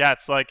fan as it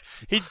gets. Like,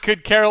 he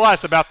could care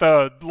less about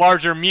the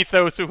larger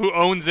mythos, who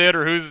owns it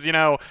or who's, you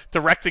know,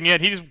 directing it.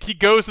 He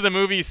goes to the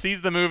movie,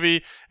 sees the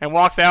movie, and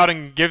walks out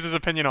and gives his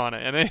opinion on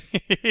it. And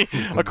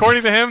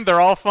according to him, they're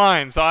all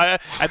fine. So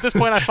at this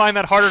point, I find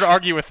that harder to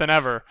argue with than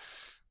ever.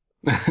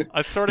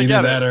 I sort of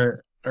get that it.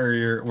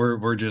 Or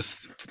we're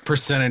just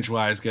percentage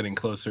wise getting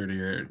closer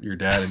to your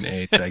dad in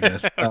age, I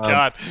guess. Oh,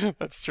 God,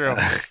 that's true.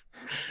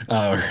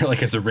 or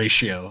like as a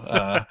ratio.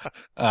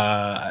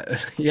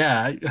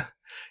 Yeah,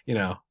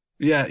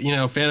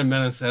 Phantom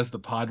Menace has the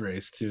pod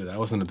race too. That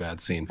wasn't a bad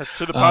scene. That's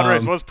true. The pod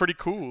race was pretty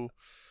cool.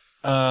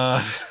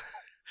 Yeah,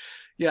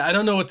 I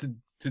don't know what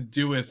to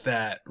do with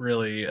that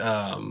really,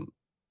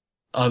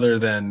 other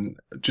than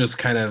just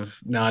kind of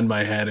nod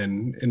my head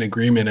in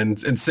agreement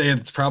and say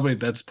that's probably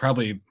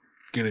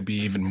going to be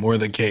even more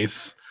the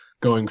case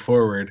going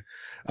forward.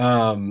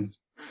 Man,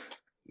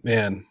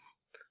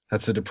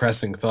 that's a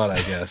depressing thought,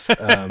 I guess.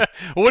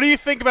 What do you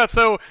think about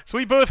so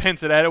we both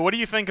hinted at it. What do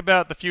you think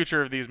about the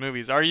future of these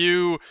movies?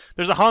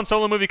 There's a Han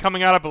Solo movie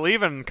coming out, I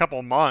believe, in a couple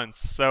of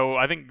months. So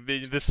I think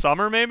this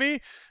summer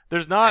maybe.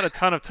 There's not a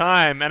ton of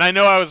time, and I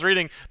know I was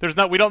reading.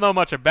 We don't know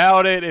much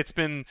about it. It's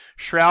been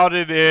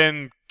shrouded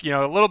in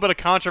a little bit of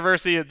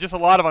controversy, just a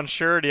lot of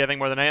unsurety. I think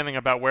more than anything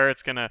about what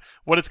it's gonna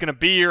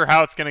be or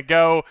how it's gonna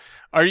go.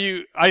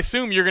 I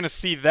assume you're gonna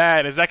see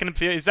that. Is that gonna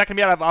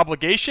be out of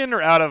obligation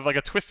or out of like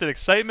a twisted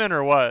excitement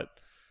or what?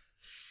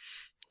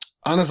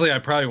 Honestly, I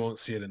probably won't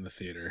see it in the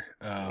theater.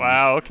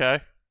 Wow. Okay.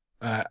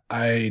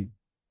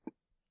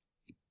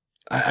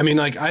 I mean,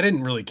 like, I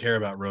didn't really care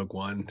about Rogue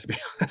One, to be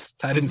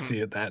honest. I didn't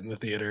see that in the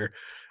theater.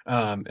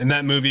 And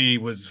that movie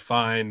was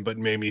fine, but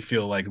made me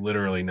feel like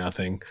literally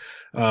nothing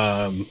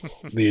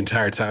the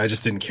entire time. I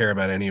just didn't care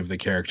about any of the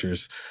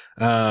characters.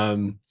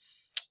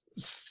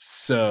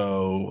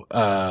 So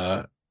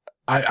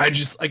I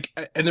just like,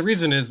 and the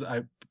reason is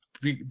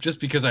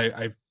because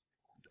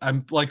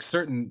I'm like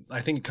certain,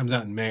 I think it comes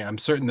out in May. I'm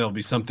certain there'll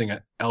be something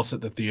else at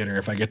the theater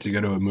if I get to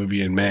go to a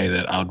movie in May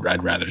that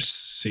I'd rather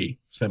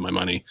spend my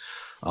money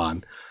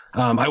on.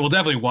 I will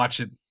definitely watch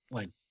it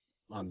like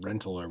on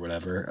rental or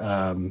whatever.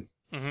 I'm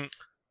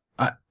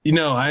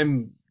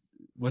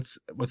what's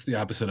the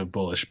opposite of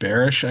bullish?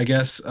 Bearish, I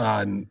guess,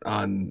 on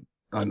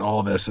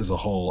all this as a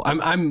whole.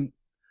 I'm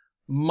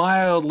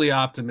mildly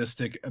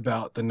optimistic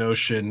about the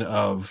notion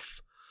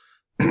of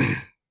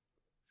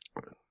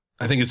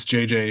I think it's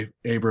J.J.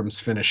 Abrams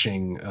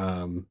finishing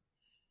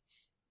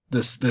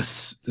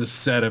this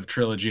set of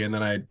trilogy, and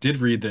then I did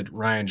read that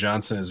Rian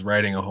Johnson is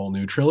writing a whole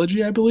new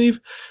trilogy, I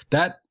believe.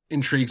 That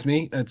intrigues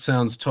me. It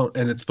sounds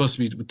and it's supposed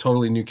to be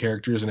totally new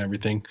characters and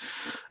everything.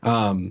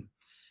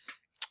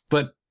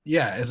 But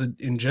yeah,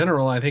 in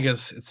general, I think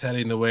it's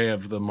heading the way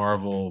of the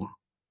Marvel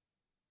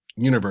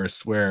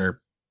universe, where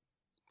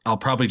I'll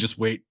probably just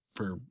wait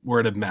for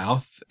word of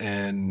mouth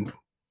and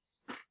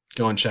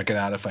go and check it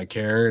out if I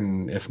care,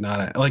 and if not,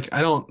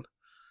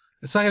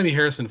 it's not going to be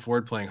Harrison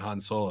Ford playing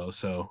Han Solo,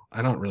 so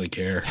I don't really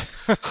care.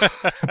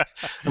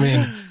 I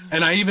mean,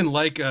 and I even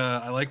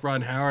I like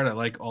Ron Howard. I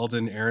like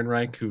Alden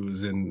Ehrenreich,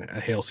 who's in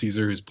Hail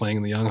Caesar, who's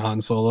playing the young Han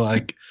Solo.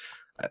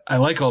 I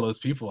like all those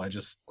people. I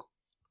just,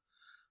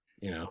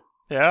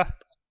 Yeah.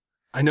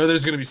 I know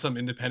there's going to be some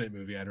independent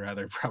movie I'd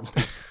rather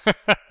probably.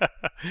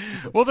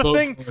 Well, the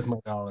thing with my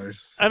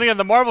dollars. And again,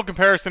 the Marvel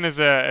comparison is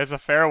a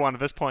fair one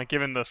at this point,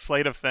 given the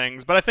slate of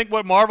things. But I think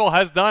what Marvel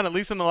has done, at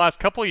least in the last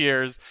couple of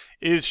years,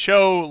 is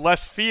show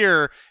less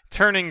fear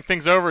turning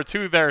things over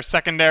to their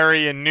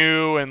secondary and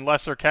new and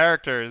lesser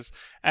characters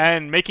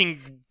and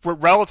making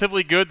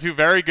relatively good to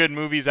very good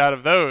movies out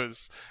of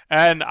those.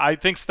 And I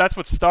think that's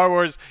what Star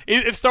Wars,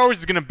 if Star Wars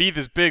is going to be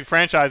this big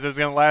franchise that's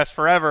going to last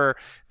forever,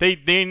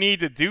 they need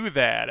to do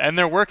that. And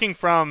they're working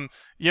from,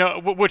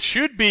 what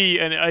should be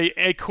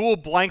a cool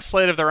blank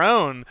slate of their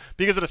own,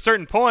 because at a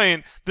certain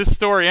point, this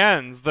story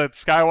ends, the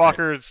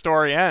Skywalker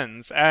story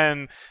ends,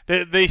 and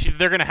they're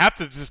going to have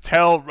to just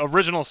tell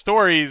original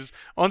stories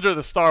under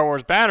the Star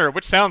Wars banner,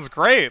 which sounds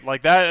great.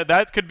 Like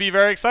that could be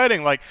very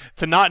exciting. Like,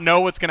 to not know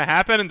what's going to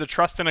happen and to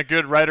trust in a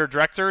good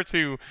writer-director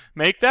to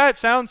make that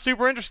sounds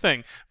super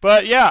interesting.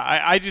 But yeah,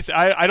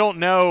 I don't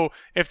know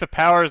if the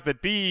powers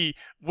that be,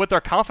 what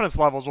their confidence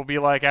levels will be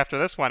like after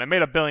this one. It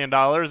made $1 billion.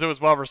 It was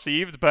well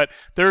received, but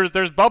there's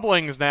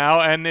bubblings now,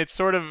 and it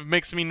sort of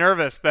makes me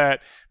nervous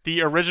that the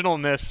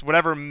originalness,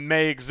 whatever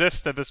may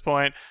exist at this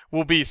point,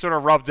 will be sort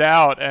of rubbed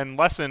out and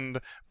lessened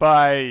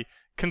by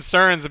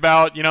concerns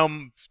about,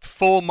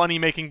 full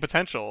money-making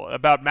potential,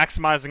 about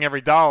maximizing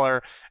every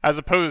dollar, as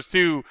opposed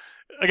to,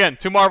 again,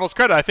 to Marvel's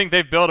credit, I think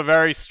they've built a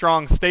very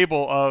strong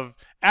stable of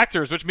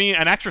actors,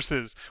 and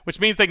actresses, which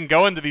means they can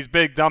go into these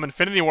big, dumb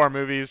Infinity War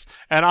movies,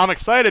 and I'm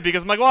excited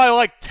because I'm like, well, I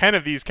like 10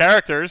 of these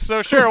characters,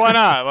 so sure, why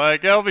not?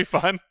 Like, it'll be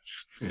fun.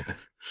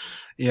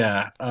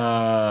 Yeah.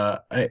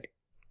 I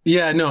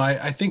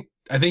think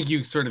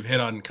you sort of hit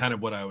on kind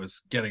of what I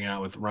was getting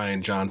at with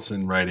Rian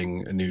Johnson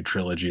writing a new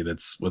trilogy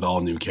that's with all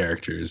new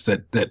characters.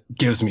 That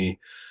gives me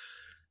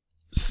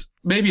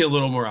maybe a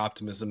little more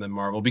optimism than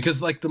Marvel,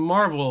 because like the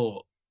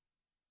Marvel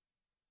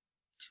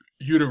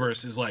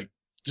universe is like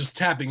just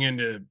tapping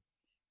into,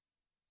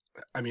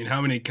 I mean,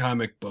 how many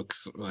comic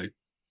books, like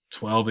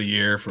 12 a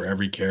year for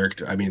every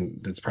character? I mean,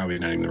 that's probably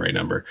not even the right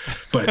number,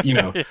 but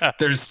yeah.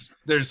 there's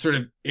sort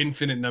of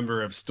infinite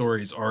number of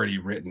stories already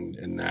written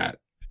in that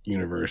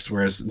universe.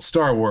 Whereas in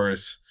Star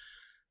Wars,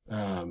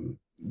 there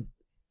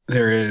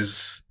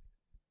is,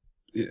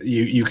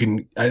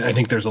 I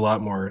think there's a lot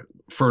more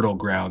fertile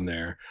ground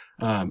there.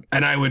 And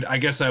I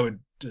guess I would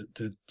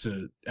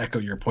to echo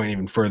your point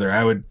even further,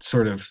 I would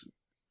sort of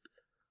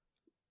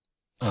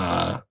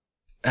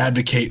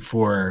advocate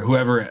for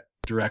whoever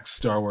directs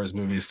Star Wars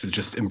movies to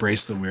just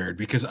embrace the weird,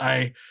 because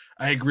I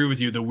agree with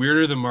you. The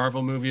weirder the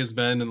Marvel movie has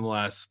been in the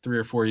last 3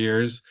 or 4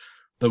 years,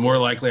 the more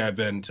likely I've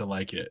been to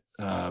like it.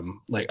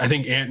 Like I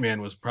think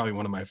Ant-Man was probably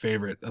one of my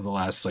favorite of the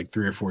last like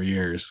 3 or 4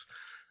 years,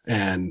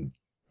 and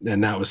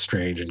that was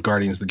strange. And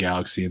Guardians of the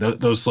Galaxy,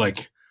 those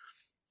like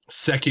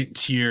second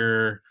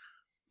tier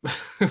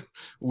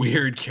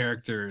weird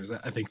characters,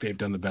 I think they've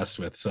done the best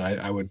with. So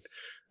I would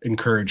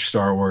encourage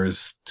Star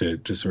Wars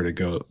to sort of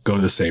go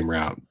the same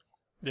route.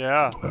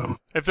 Yeah.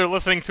 If they're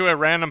listening to a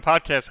random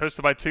podcast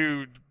hosted by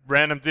 2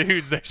 random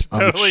dudes, they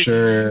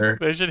should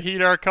they should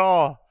heed our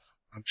call.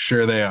 I'm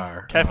sure they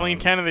are. Kathleen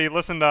Kennedy,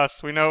 listen to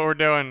us. We know what we're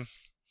doing.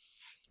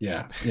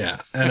 Yeah,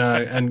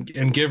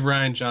 and give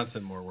Rian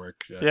Johnson more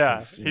work. Yeah,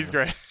 he's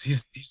great.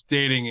 He's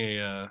dating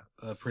a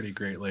pretty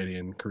great lady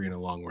in Karina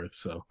Longworth.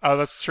 So. Oh,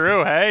 that's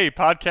true. Hey,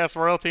 podcast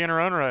royalty in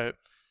her own right.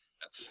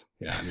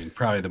 I mean,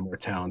 probably the more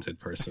talented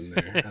person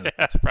there.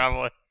 Yeah,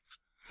 probably.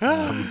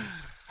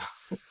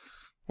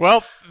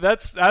 Well, I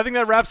think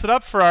that wraps it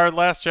up for our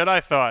Last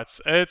Jedi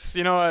thoughts. It's,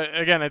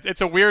 again,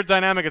 it's a weird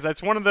dynamic.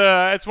 It's one of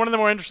the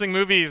more interesting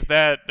movies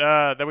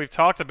that we've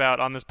talked about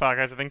on this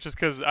podcast. I think just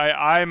because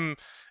I'm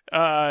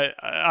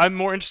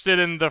more interested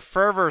in the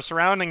fervor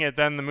surrounding it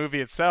than the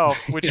movie itself,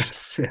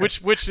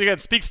 which again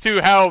speaks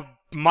to how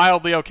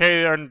mildly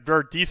okay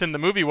or decent the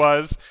movie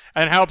was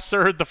and how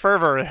absurd the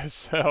fervor is.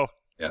 So.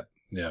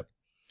 Yeah.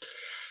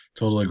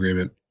 Total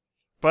agreement.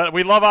 But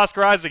we love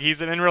Oscar Isaac.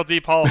 He's an In Real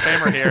Deep Hall of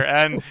Famer here.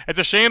 And it's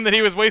a shame that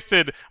he was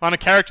wasted on a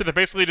character that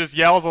basically just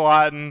yells a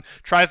lot and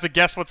tries to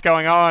guess what's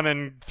going on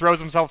and throws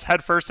himself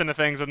headfirst into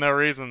things with no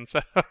reason.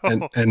 So.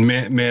 And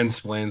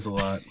mansplains a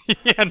lot.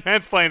 Yeah, and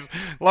mansplains.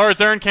 Laura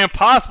Dern can't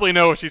possibly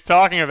know what she's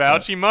talking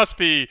about. Yeah. She must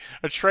be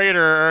a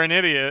traitor or an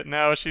idiot.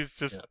 No, she's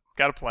just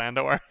got a plan.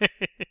 Don't worry.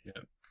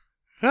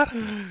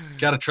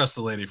 Gotta trust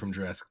the lady from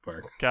Jurassic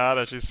Park.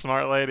 She's a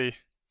smart lady.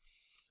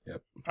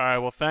 Yep. All right,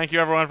 well, thank you,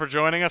 everyone, for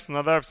joining us.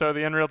 Another episode of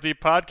the In Real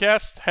Deep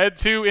podcast. Head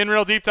to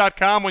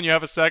inrealdeep.com when you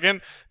have a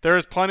second. There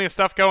is plenty of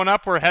stuff going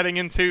up. We're heading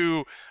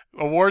into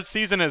awards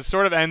season has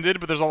sort of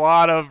ended, but there's a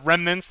lot of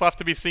remnants left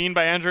to be seen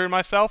by Andrew and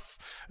myself.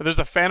 There's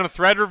a Phantom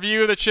Thread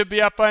review that should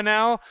be up by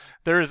now.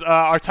 There's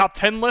our top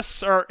 10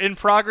 lists are in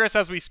progress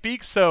as we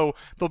speak, so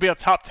there'll be a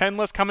top 10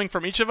 list coming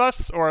from each of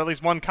us, or at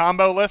least one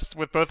combo list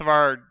with both of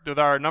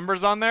our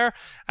numbers on there.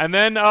 And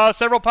then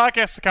several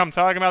podcasts to come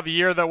talking about the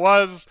year that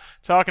was,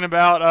 talking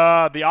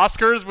about the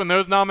Oscars when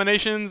those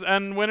nominations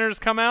and winners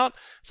come out.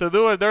 So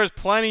there's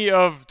plenty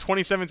of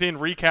 2017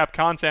 recap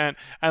content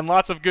and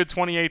lots of good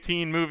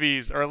 2018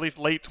 movies, or at least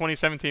late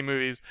 2017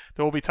 movies,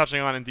 that we'll be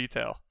touching on in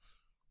detail.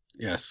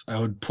 Yes, I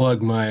would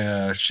plug my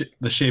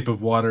The Shape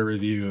of Water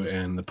review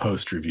and the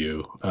Post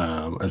review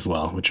as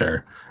well, which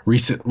are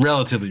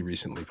relatively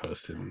recently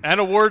posted. And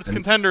awards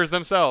contenders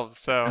themselves.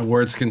 So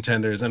awards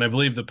contenders, and I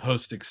believe the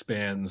Post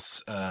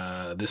expands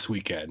this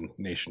weekend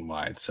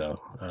nationwide. So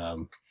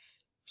that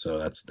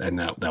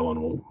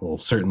one will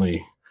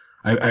certainly.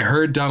 I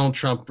heard Donald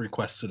Trump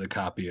requested a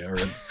copy, or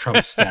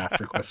Trump's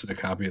staff requested a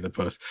copy of the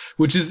Post,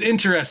 which is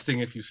interesting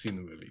if you've seen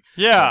the movie.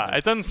 Yeah,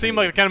 it doesn't seem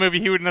like the kind of movie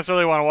he would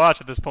necessarily want to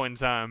watch at this point in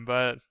time,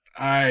 but...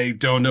 I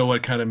don't know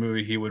what kind of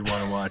movie he would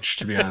want to watch,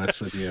 to be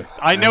honest with you.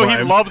 I know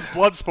he loves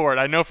Bloodsport.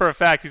 I know for a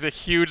fact he's a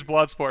huge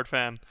Bloodsport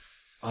fan.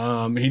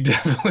 He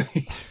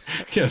definitely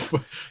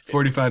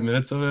 45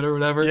 minutes of it or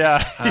whatever. Yeah,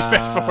 he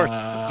fast forwards.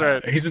 That's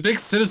right. He's a big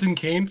Citizen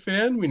Kane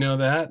fan. We know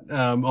that.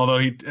 Although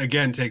he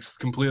again takes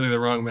completely the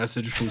wrong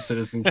message from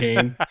Citizen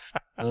Kane.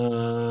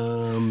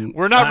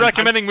 We're not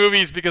recommending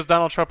movies because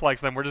Donald Trump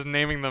likes them. We're just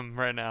naming them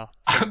right now.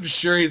 I'm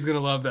sure he's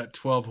gonna love that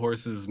 12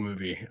 Horses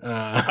movie.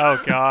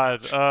 Oh God.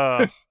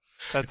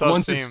 That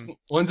does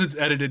once it's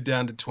edited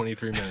down to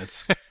 23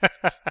 minutes.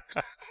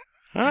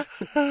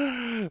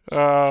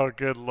 Oh,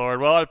 good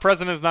Lord. Well, the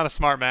president is not a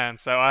smart man,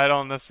 so I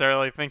don't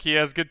necessarily think he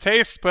has good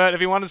taste, but if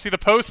he wanted to see the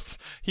Post,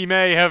 he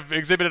may have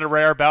exhibited a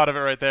rare bout of it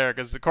right there,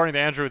 because according to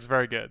Andrew, it's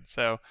very good.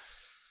 So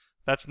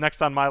that's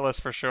next on my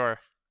list for sure.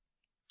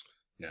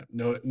 Yeah,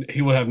 no,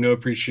 he will have no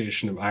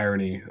appreciation of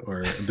irony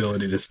or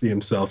ability to see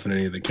himself in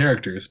any of the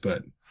characters,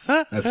 but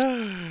that's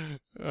so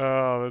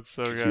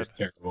good. He's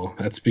terrible.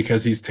 That's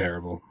because he's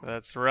terrible.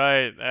 That's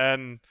right.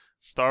 And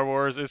Star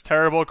Wars is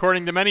terrible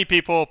according to many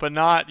people, but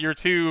not your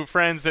 2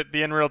 friends at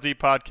the In Real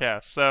Deep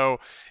podcast. So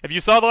if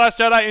you saw The Last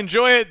Jedi,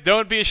 enjoy it.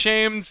 Don't be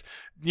ashamed.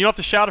 You don't have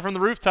to shout it from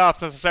the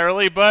rooftops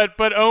necessarily, but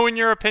own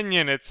your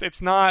opinion.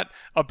 It's not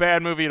a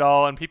bad movie at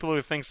all, and people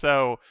who think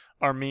so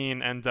are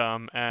mean and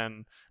dumb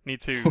and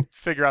need to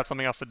figure out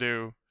something else to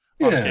do.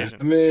 Yeah,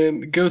 I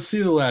mean, go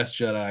see The Last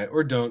Jedi,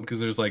 or don't, because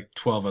there's like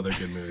 12 other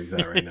good movies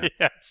out right now.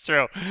 Yeah, it's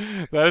true.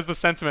 That is the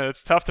sentiment.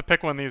 It's tough to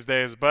pick one these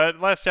days, but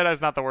Last Jedi is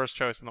not the worst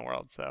choice in the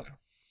world. So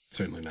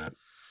certainly not.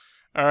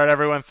 All right,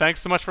 everyone. Thanks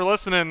so much for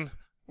listening.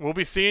 We'll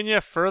be seeing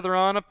you further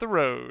on up the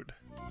road.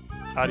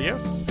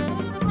 Adios.